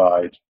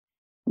 gigabyte,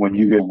 when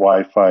you get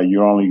Wi-Fi,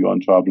 you're only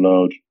going to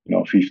upload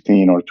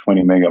 15 or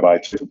 20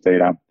 megabytes of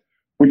data,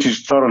 which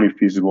is totally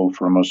feasible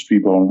for most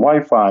people on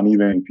Wi-Fi. And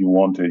even if you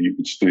wanted,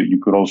 you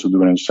could also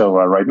do it in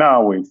cellular right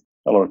now. With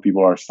a lot of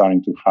people are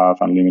starting to have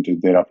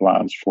unlimited data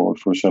plans for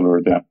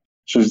cellular data.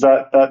 So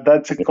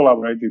that's a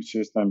collaborative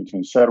system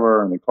between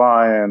server and the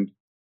client,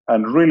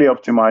 and really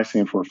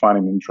optimizing for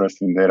finding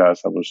interesting data,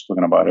 as I was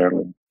talking about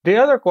earlier. The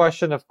other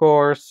question, of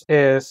course,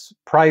 is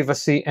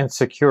privacy and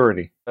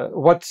security.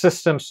 What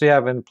systems do you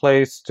have in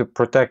place to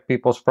protect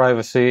people's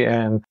privacy?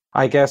 And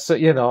I guess,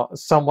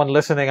 someone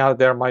listening out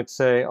there might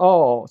say,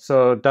 oh,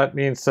 so that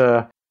means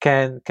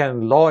can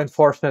law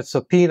enforcement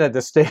subpoena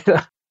this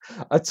data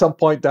at some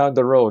point down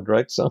the road,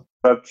 right? So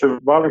that's a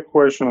valid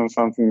question and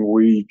something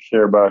we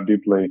care about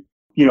deeply.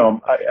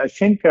 I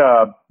think,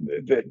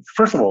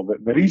 first of all,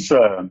 there is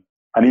an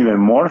even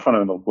more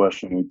fundamental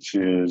question, which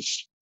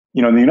is,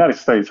 in the United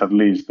States, at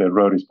least, the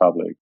road is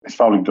public. It's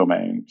public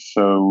domain.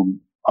 So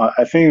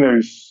I think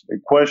there's a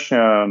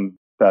question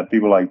that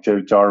people like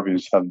Jeff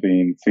Jarvis have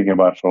been thinking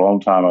about for a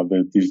long time,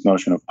 about this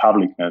notion of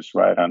publicness,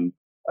 right?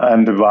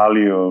 And the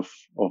value of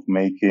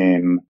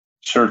making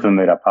certain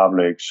data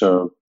public.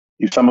 So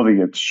if somebody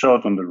gets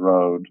shot on the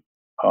road,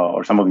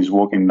 or somebody's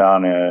walking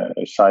down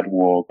a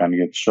sidewalk and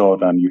gets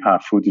shot, and you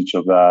have footage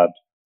of that,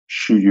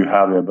 should you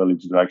have the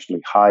ability to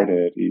actually hide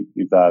it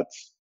if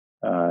that's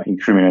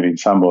incriminating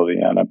somebody?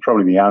 And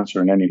probably the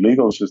answer in any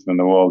legal system in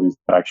the world is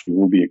that actually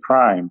will be a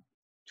crime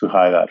to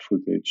hide that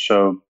footage.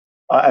 So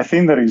I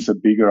think there is a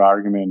bigger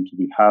argument to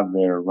be had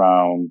there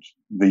around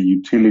the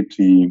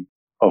utility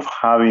of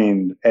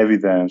having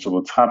evidence of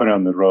what's happening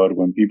on the road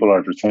when people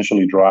are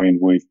essentially driving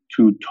with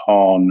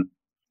 2-ton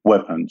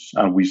weapons.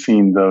 And we've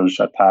seen those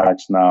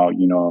attacks now,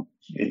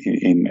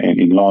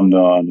 in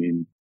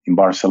London, in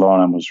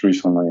Barcelona most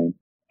recently,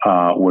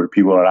 where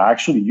people are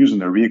actually using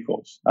their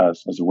vehicles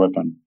as a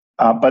weapon.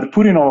 But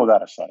putting all of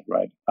that aside,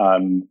 right?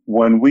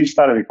 When we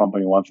started the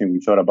company, one thing we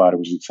thought about it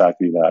was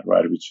exactly that,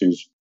 right? Which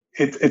is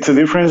it's a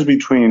difference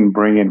between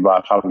bringing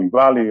back public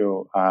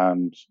value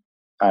and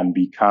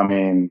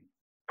becoming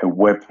a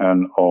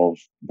weapon of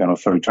an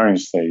authoritarian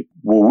state.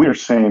 What we're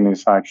saying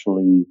is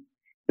actually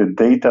the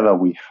data that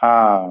we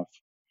have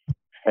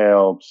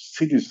helps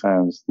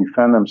citizens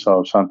defend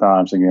themselves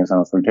sometimes against an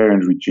authoritarian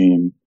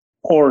regime,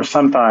 or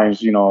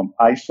sometimes,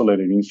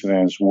 isolated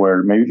incidents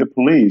where maybe the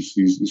police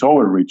is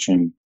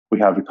overreaching. We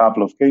have a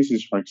couple of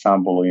cases, for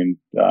example, in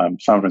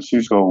San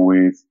Francisco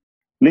with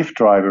Lyft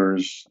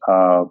drivers,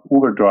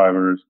 Uber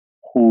drivers,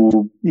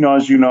 who,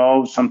 as you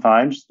know,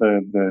 sometimes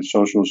the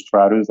social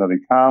stratus that they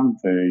come,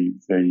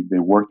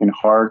 they're working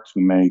hard to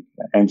make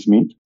ends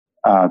meet.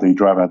 They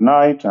drive at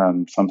night,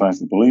 and sometimes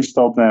the police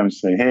stop them and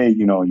say, hey,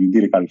 you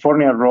did a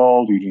California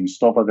roll, you didn't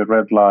stop at the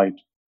red light.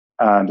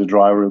 And the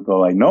driver will go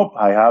like, nope,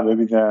 I have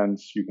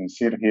evidence, you can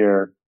sit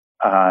here,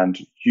 and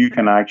you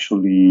can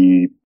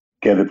actually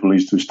get the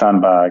police to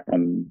stand back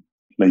and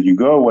let you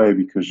go away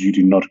because you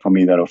did not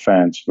commit that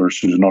offense,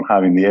 versus not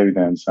having the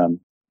evidence and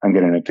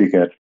getting a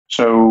ticket.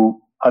 So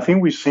I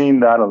think we've seen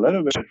that a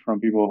little bit from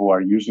people who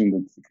are using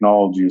the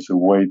technology as a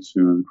way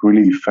to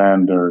really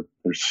defend their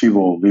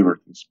civil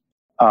liberties.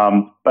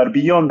 But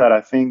beyond that,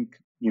 I think,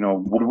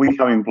 what we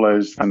have in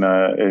place, and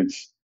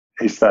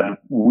is that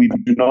we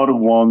do not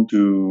want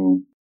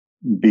to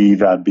be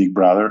that big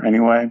brother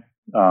anyway.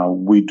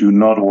 We do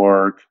not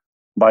work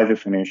by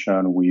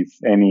definition with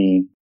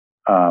any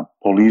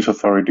police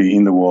authority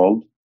in the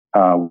world.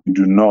 We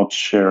do not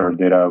share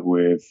data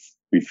with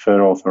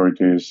federal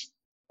authorities.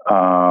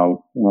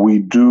 We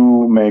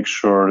do make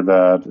sure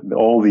that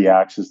all the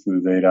access to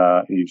the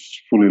data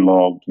is fully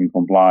logged in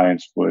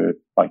compliance with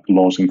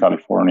laws in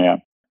California.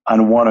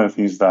 And one of the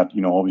things that,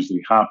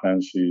 obviously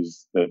happens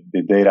is that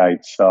the data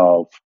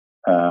itself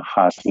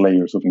has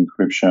layers of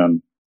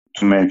encryption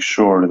to make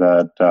sure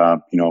that,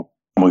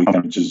 somebody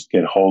can just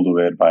get hold of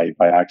it by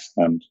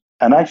accident.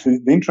 And actually,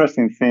 the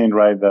interesting thing,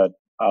 right, that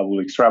I will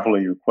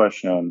extrapolate your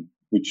question,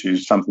 which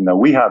is something that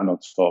we have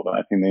not solved, and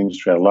I think the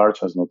industry at large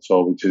has not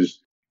solved, which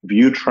is if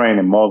you train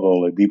a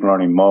model, a deep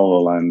learning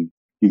model, and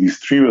you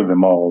distribute the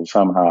model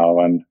somehow,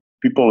 and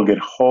people get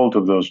hold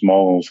of those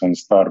models and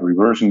start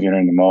reverse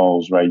engineering the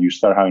models, right? You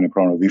start having a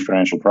problem of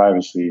differential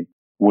privacy,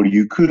 where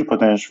you could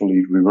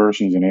potentially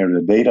reverse engineer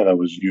the data that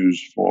was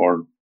used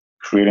for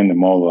creating the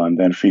model and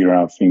then figure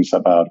out things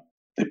about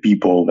the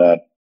people that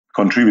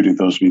contributed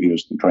those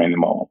videos to train the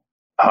model.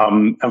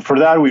 And for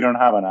that, we don't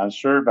have an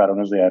answer, but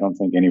honestly, I don't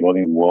think anybody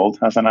in the world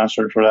has an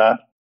answer for that.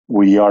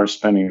 We are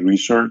spending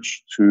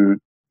research to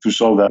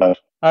solve that.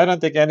 I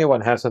don't think anyone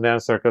has an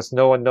answer because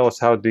no one knows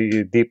how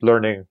the deep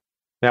learning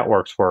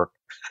networks work.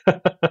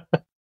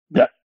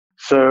 Yeah.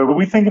 So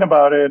we're thinking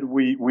about it.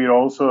 We're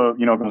also,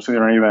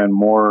 considering even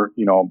more,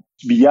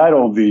 beyond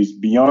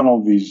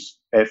all these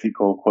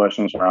ethical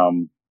questions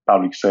around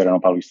public state and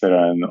non-public state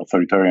and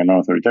authoritarian,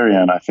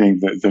 non-authoritarian. I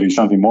think that there is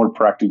something more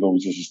practical,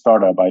 which is a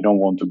startup. I don't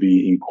want to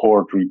be in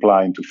court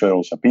replying to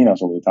federal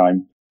subpoenas all the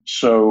time.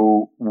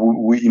 So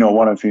we,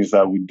 one of the things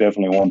that we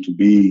definitely want to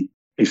be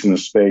is in a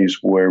space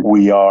where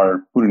we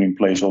are putting in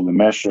place all the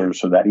measures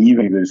so that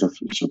even if there's a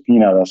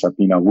subpoena, that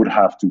subpoena would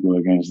have to go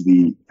against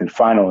the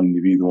final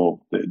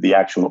individual, the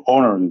actual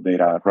owner of the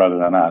data, rather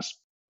than us.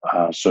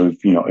 So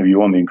if you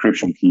want the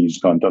encryption keys,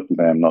 go and talk to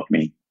them, not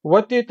me.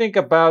 What do you think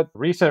about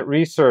recent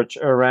research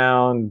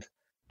around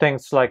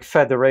things like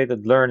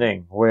federated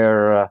learning,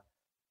 where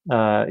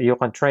you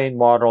can train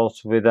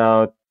models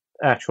without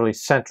actually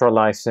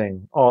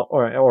centralizing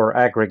or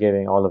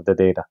aggregating all of the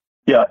data?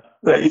 Yeah,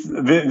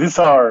 these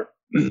are.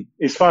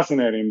 It's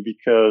fascinating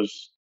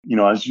because,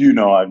 as you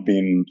know, I've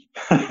been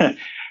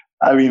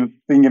I've been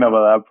thinking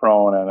about that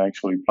problem and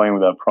actually playing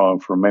with that problem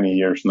for many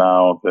years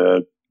now.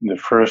 The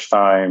first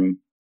time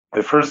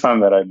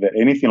that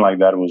anything like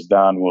that was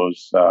done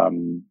was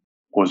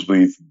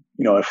with,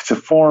 it's a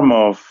form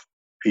of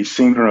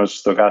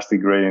asynchronous stochastic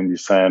gradient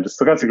descent.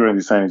 Stochastic gradient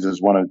descent is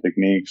just one of the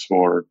techniques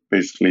for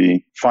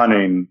basically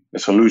finding a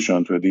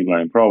solution to a deep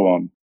learning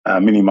problem,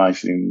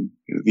 minimizing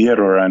the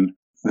error. And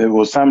there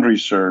was some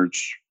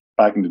research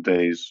back in the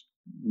days,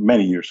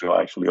 many years ago,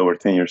 actually over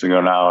 10 years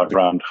ago now,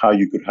 around how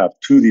you could have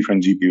two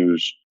different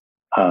GPUs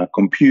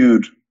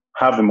compute,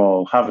 have them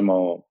all,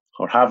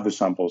 or have the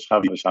samples,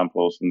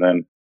 and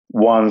then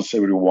once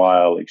every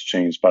while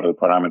exchange part of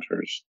the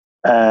parameters.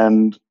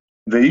 And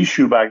the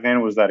issue back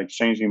then was that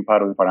exchanging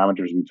part of the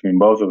parameters between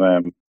both of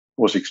them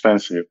was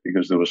expensive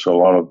because there was a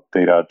lot of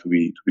data to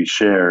be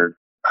shared.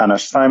 And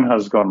as time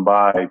has gone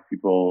by,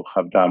 people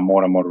have done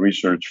more and more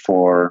research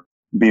for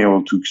being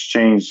able to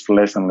exchange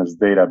less and less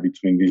data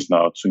between these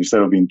nodes. So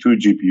instead of being 2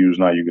 GPUs,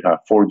 now you could have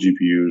 4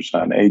 GPUs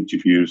and 8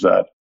 GPUs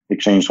that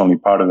exchange only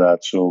part of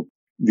that. So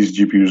these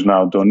GPUs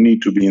now don't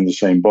need to be in the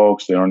same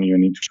box. They don't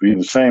even need to be in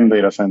the same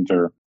data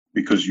center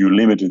because you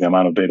limited the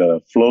amount of data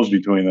that flows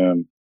between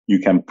them. You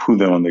can put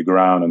them on the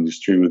ground and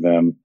distribute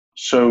them.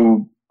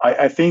 So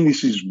I think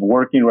this is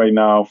working right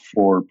now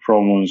for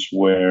problems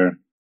where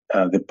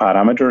the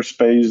parameter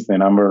space, the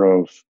number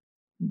of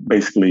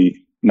basically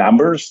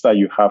numbers that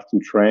you have to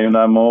train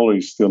that model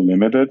is still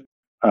limited.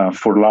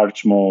 For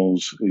large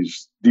models,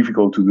 it's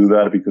difficult to do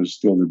that because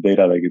still the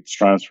data that gets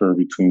transferred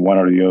between one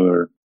or the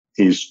other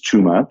is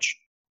too much.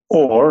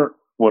 Or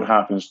what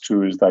happens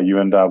too is that you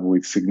end up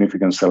with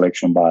significant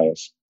selection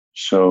bias.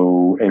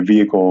 So a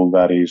vehicle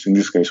that is, in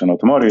this case, an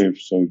automotive.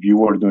 So if you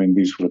were doing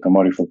this for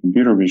automotive for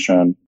computer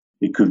vision,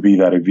 it could be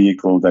that a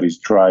vehicle that is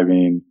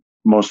driving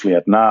mostly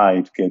at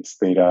night gets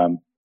data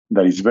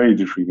that is very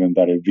different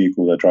than a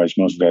vehicle that drives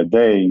mostly at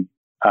day.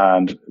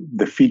 And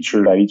the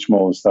feature that each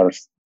model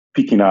starts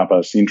picking up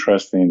as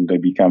interesting, they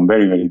become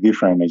very, very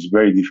different. It's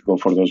very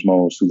difficult for those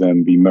models to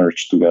then be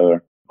merged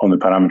together on the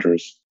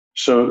parameters.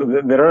 So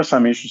there are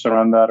some issues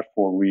around that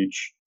for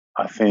which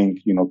I think,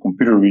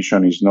 computer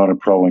vision is not a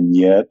problem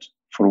yet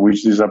for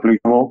which this is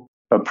applicable.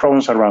 But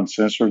problems around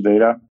sensor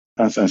data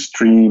and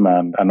stream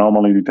and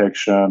anomaly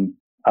detection,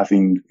 I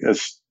think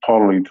is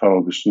totally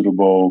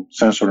suitable.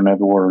 Sensor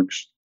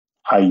networks,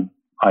 I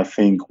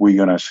think we're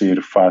gonna see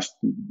it fast.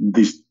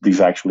 This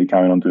actually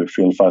coming onto the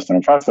field faster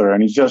and faster,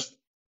 and it's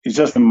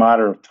just a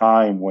matter of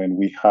time when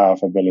we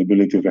have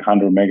availability of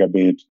 100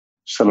 megabit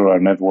cellular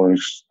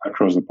networks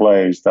across the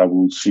place that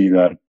we'll see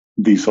that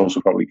this also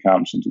probably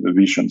comes into the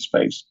vision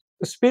space.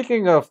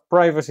 Speaking of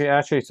privacy,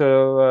 actually,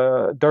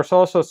 so there's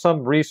also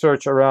some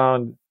research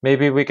around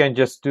maybe we can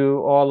just do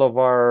all of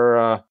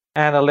our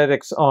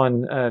analytics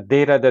on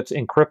data that's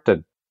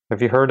encrypted.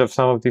 Have you heard of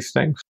some of these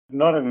things?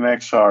 Not in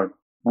Nexar.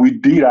 We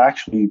did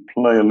actually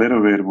play a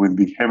little bit with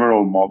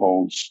behavioral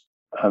models.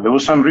 There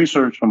was some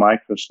research from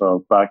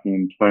Microsoft back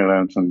in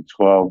 2011,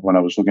 2012 when I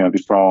was looking at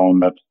this problem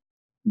that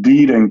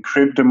did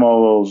encrypt the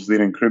models, did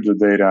encrypt the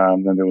data,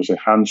 and then there was a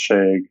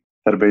handshake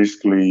that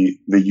basically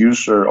the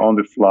user on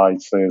the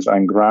flight says,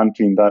 I'm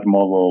granting that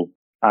model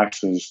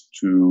access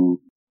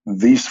to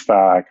this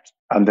fact,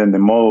 and then the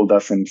model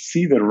doesn't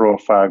see the raw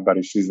fact, but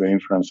it sees the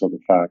inference of the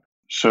fact.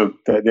 So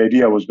the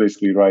idea was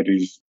basically, right,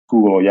 is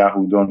Google or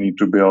Yahoo don't need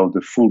to build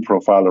the full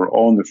profile or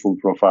own the full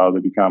profile.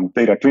 They become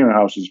data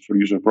clearinghouses for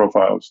user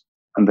profiles,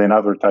 and then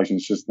advertising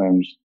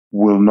systems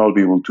will not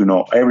be able to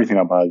know everything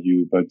about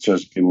you, but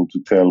just be able to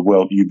tell,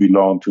 well, you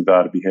belong to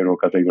that behavioral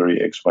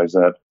category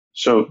XYZ.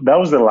 So that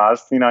was the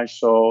last thing I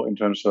saw in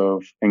terms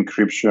of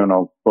encryption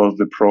of both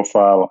the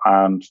profile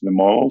and the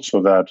model,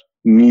 so that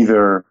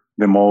neither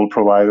the model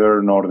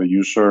provider nor the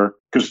user,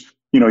 because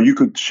you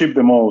could ship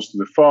the models to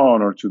the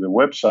phone or to the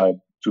website,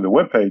 to the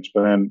web page,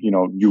 but then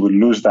you would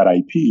lose that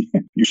IP.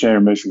 You share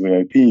basically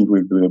IP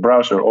with the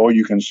browser, or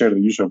you can share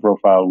the user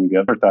profile with the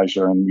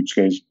advertiser, in which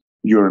case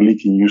you're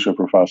leaking user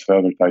profiles to the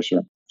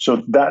advertiser.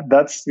 So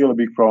that's still a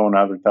big problem in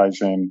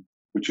advertising,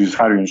 which is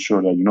how to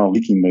ensure that you're not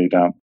leaking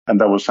data. And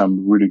that was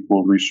some really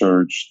cool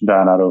research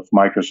done out of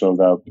Microsoft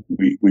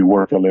that we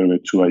worked a little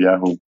bit too at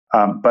Yahoo.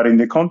 But in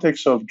the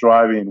context of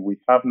driving, we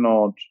have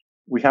not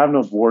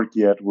worked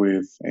yet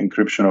with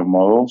encryption of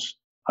models.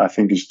 I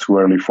think it's too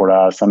early for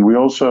us. And we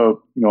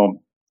also,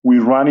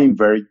 we're running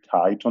very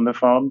tight on the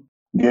phone.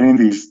 Getting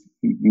these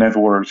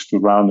networks to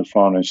run the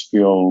phone is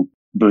still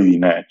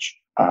bleeding edge.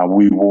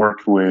 We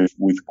worked with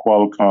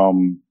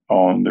Qualcomm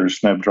on their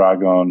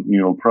Snapdragon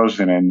neural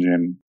processing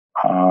engine.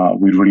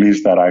 We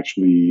released that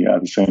actually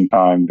at the same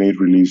time they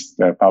released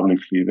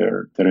publicly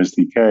their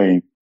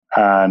SDK.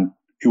 And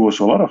it was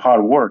a lot of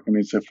hard work. I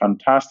mean, it's a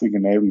fantastic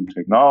enabling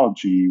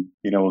technology,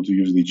 being able to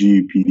use the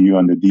GPU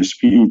and the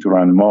DSP to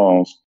run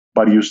models.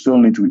 But you still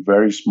need to be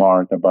very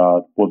smart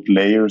about what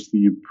layers do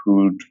you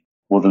put,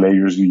 what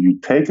layers do you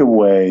take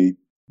away,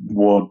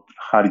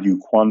 how do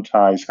you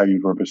quantize, how do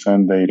you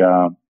represent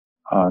data,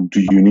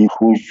 do you need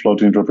full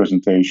floating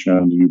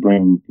representation, do you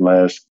bring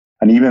less?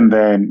 And even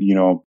then,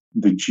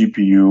 the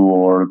GPU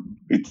or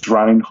it's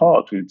running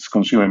hot, it's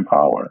consuming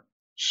power.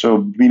 So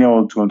being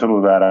able to, on top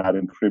of that, add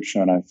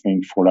encryption, I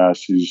think for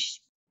us is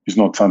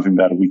not something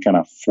that we can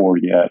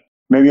afford yet.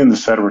 Maybe on the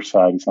server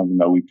side, it's something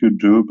that we could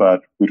do,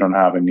 but we don't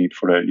have a need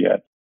for it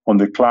yet. On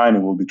the client,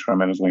 it will be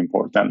tremendously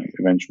important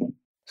eventually.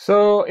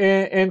 So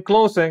in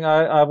closing,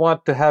 I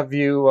want to have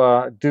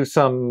you do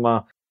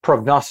some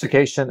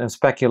prognostication and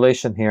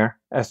speculation here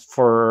as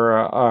for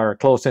our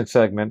closing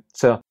segment.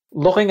 So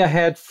looking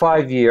ahead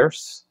 5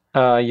 years,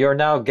 you're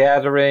now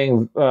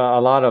gathering a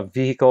lot of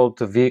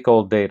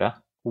vehicle-to-vehicle data.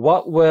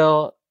 What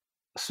will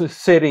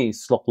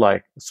cities look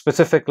like,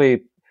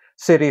 specifically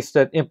cities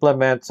that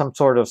implement some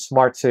sort of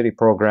smart city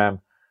program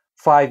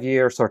 5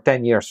 years or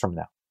 10 years from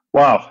now?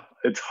 Wow,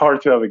 it's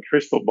hard to have a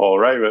crystal ball,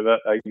 right? But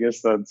I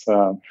guess that's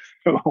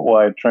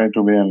why I try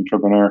to be an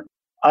entrepreneur.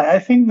 I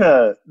think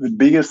the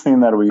biggest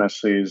thing that we're going to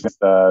see is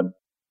that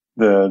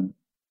the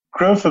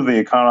growth of the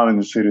economy in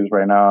the cities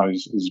right now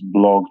is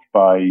blocked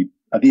by,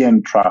 at the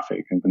end,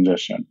 traffic and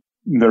congestion.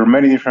 There are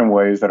many different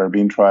ways that are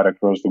being tried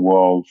across the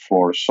world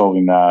for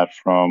solving that,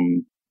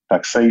 from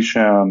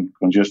taxation,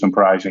 congestion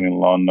pricing in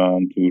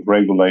London, to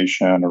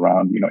regulation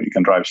around, you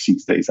can drive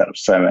 6 days out of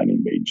 7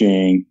 in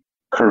Beijing,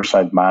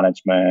 curbside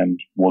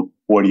management,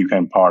 what you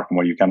can park and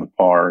what you cannot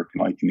park,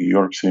 like in New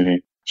York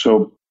City.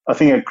 So I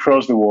think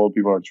across the world,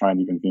 people are trying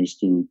different things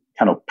to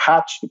kind of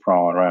patch the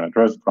problem, right,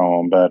 address the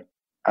problem. But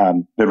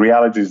the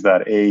reality is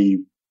that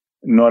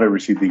not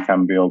every city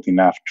can build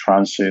enough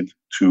transit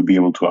to be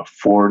able to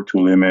afford to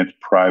limit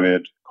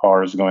private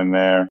cars going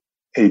there.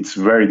 It's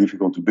very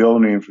difficult to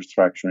build new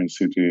infrastructure in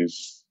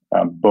cities,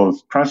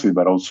 both transit,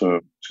 but also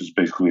just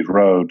basically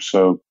roads.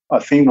 So I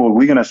think what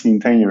we're going to see in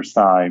 10 years'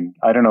 time,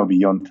 I don't know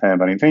beyond 10,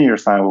 but in 10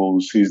 years' time, what we'll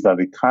see is that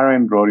the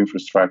current road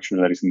infrastructure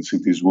that is in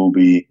cities will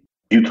be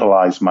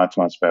utilized much,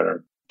 much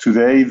better.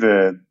 Today,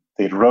 the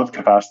road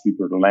capacity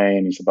per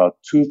lane is about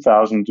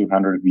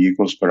 2,200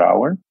 vehicles per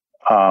hour.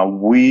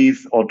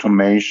 With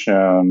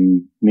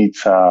automation,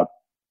 NHTSA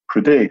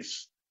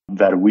predicts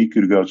that we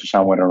could go to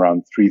somewhere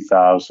around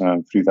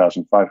 3,000,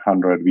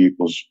 3,500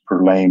 vehicles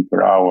per lane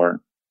per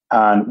hour.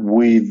 And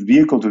with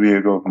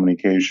vehicle-to-vehicle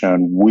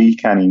communication, we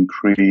can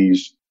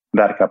increase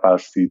that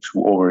capacity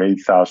to over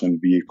 8,000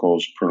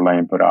 vehicles per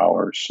lane per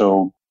hour.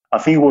 So I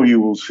think what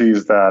you will see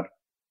is that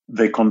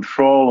the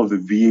control of the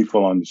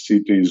vehicle on the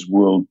cities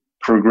will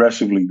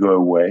progressively go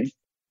away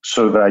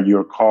so that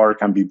your car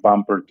can be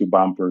bumper to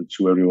bumper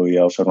to everybody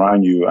else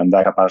around you, and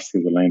that capacity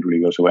of the lane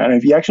really goes away. And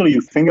if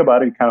you think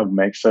about it, it kind of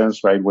makes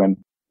sense, right?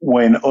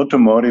 When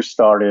automotive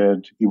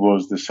started, it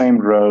was the same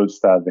roads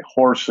that the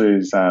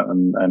horses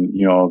and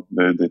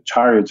the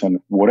chariots and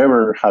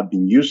whatever had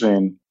been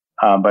using,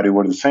 but it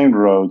were the same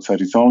roads.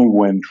 That it's only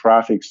when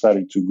traffic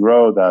started to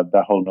grow that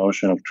that whole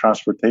notion of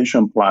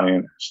transportation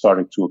planning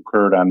started to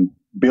occur, and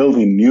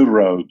building new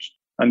roads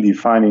and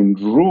defining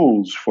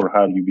rules for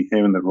how you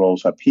behave in the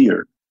roads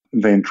appeared.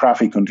 Then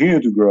traffic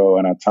continued to grow,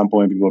 and at some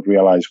point people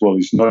realized, well,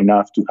 it's not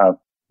enough to have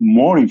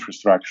more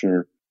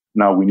infrastructure.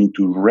 Now we need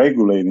to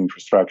regulate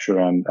infrastructure,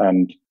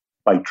 and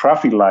like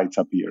traffic lights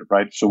appear,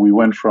 right? So we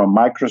went from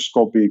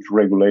microscopic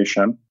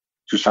regulation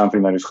to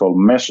something that is called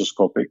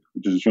mesoscopic,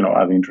 which is,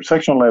 at the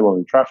intersection level,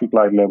 the traffic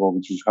light level,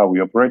 which is how we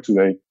operate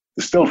today.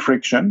 There's still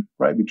friction,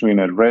 right, between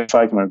a red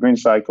cycle and a green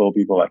cycle.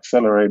 People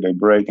accelerate, they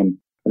brake, and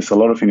there's a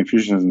lot of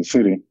inefficiency in the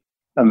city.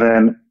 And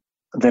then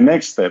the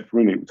next step,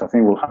 really, which I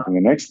think will happen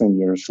in the next 10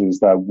 years, is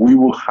that we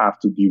will have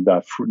to give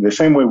that, the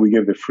same way we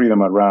give the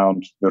freedom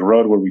around the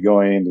road where we go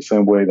in, the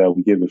same way that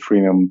we give the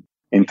freedom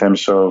in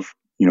terms of,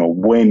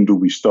 when do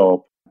we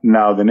stop.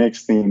 Now, the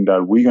next thing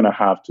that we're going to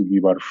have to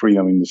give our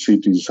freedom in the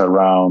cities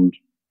around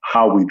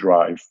how we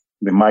drive,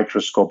 the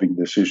microscopic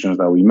decisions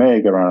that we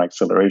make around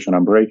acceleration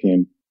and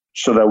braking,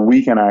 so that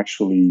we can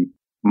actually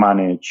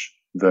manage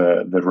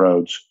the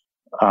roads.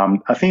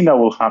 I think that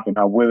will happen.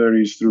 Now, whether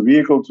it's through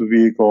vehicle to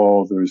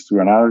vehicle, whether it's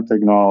through another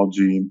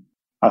technology,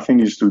 I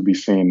think is to be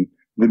seen.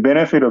 The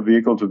benefit of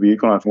vehicle to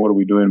vehicle, I think what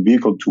we do in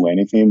vehicle to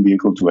anything,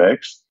 vehicle to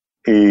X,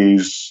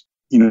 is,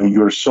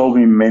 you're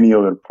solving many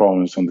other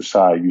problems on the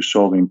side. You're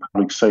solving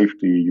public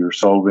safety, you're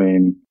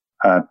solving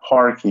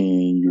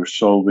parking, you're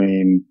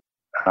solving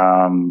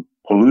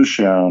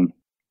pollution.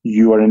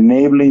 You are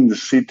enabling the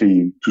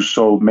city to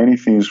solve many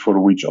things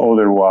for which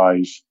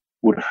otherwise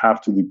would have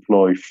to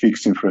deploy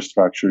fixed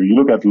infrastructure. You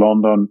look at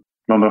London.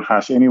 London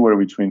has anywhere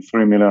between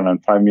 3 million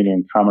and 5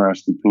 million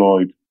cameras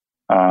deployed,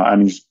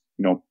 and is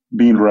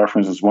being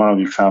referenced as one of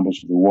the examples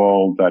of the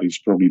world that is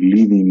probably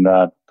leading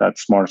that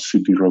smart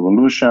city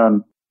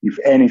revolution. If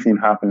anything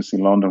happens in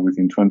London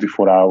within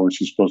 24 hours,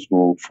 it's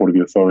possible for the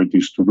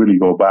authorities to really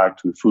go back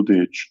to the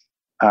footage.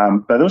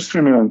 But those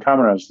 3 million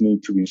cameras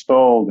need to be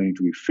installed, they need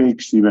to be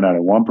fixed, even at a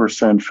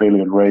 1%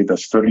 failure rate.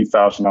 That's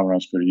 30,000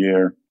 cameras per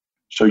year.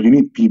 So you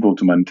need people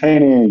to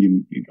maintain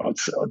it.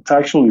 It's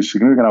actually a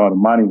significant amount of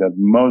money that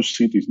most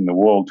cities in the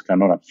world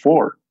cannot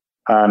afford.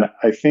 And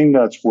I think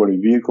that's where a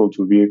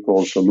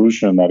vehicle-to-vehicle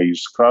solution that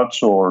is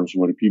crowdsourced,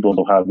 where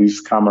people have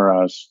these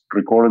cameras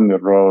recording the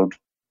road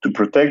to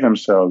protect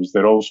themselves,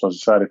 they're also, as a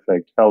side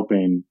effect,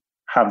 helping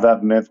have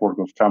that network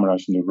of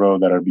cameras in the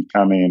road that are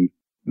becoming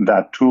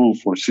that tool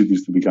for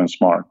cities to become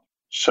smart.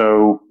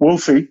 So we'll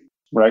see,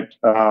 right?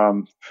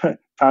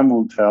 Time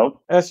will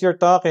tell. As you're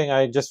talking,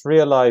 I just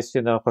realized,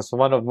 because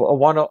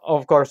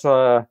of course,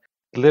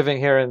 living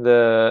here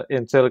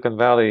in Silicon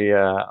Valley,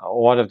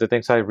 one of the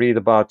things I read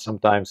about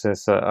sometimes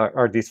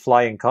are these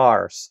flying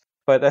cars.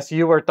 But as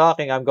you were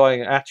talking, I'm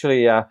going,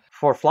 actually,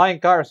 for flying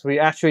cars, we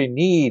actually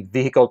need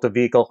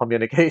vehicle-to-vehicle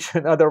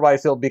communication.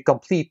 Otherwise, it'll be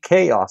complete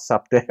chaos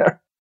up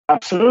there.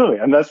 Absolutely.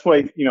 And that's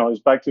why, it's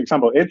back to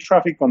example, air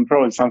traffic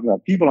control is something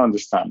that people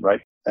understand,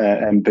 right?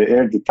 And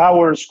the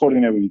towers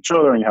coordinate with each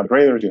other, and you have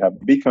radars, you have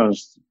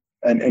beacons,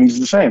 and it's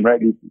the same, right?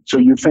 So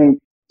you think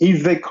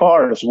if the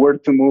cars were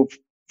to move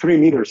 3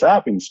 meters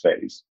up in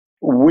space,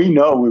 we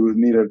know we would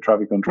need air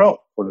traffic control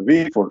for the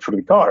vehicle, for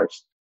the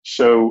cars.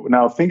 So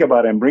now think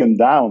about it and bring them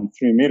down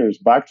 3 meters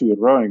back to the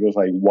road, and it goes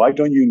like, why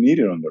don't you need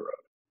it on the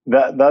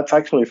road? That's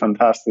actually a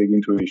fantastic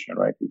intuition,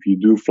 right? If you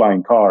do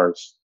flying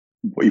cars,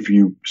 if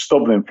you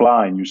stop them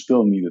flying, you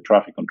still need the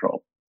traffic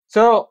control.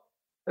 So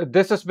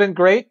this has been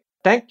great.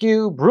 Thank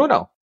you,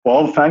 Bruno.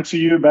 Well, thanks to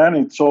you, Ben.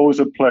 It's always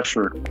a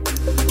pleasure.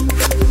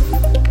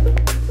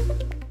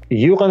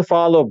 You can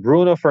follow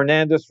Bruno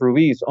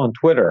Fernandez-Ruiz on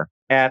Twitter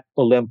at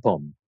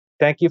Olympum.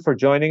 Thank you for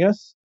joining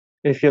us.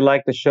 If you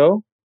like the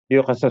show,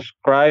 you can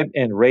subscribe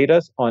and rate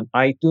us on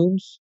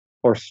iTunes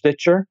or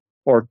Stitcher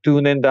or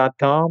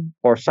TuneIn.com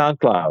or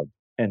SoundCloud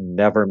and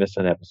never miss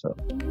an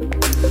episode.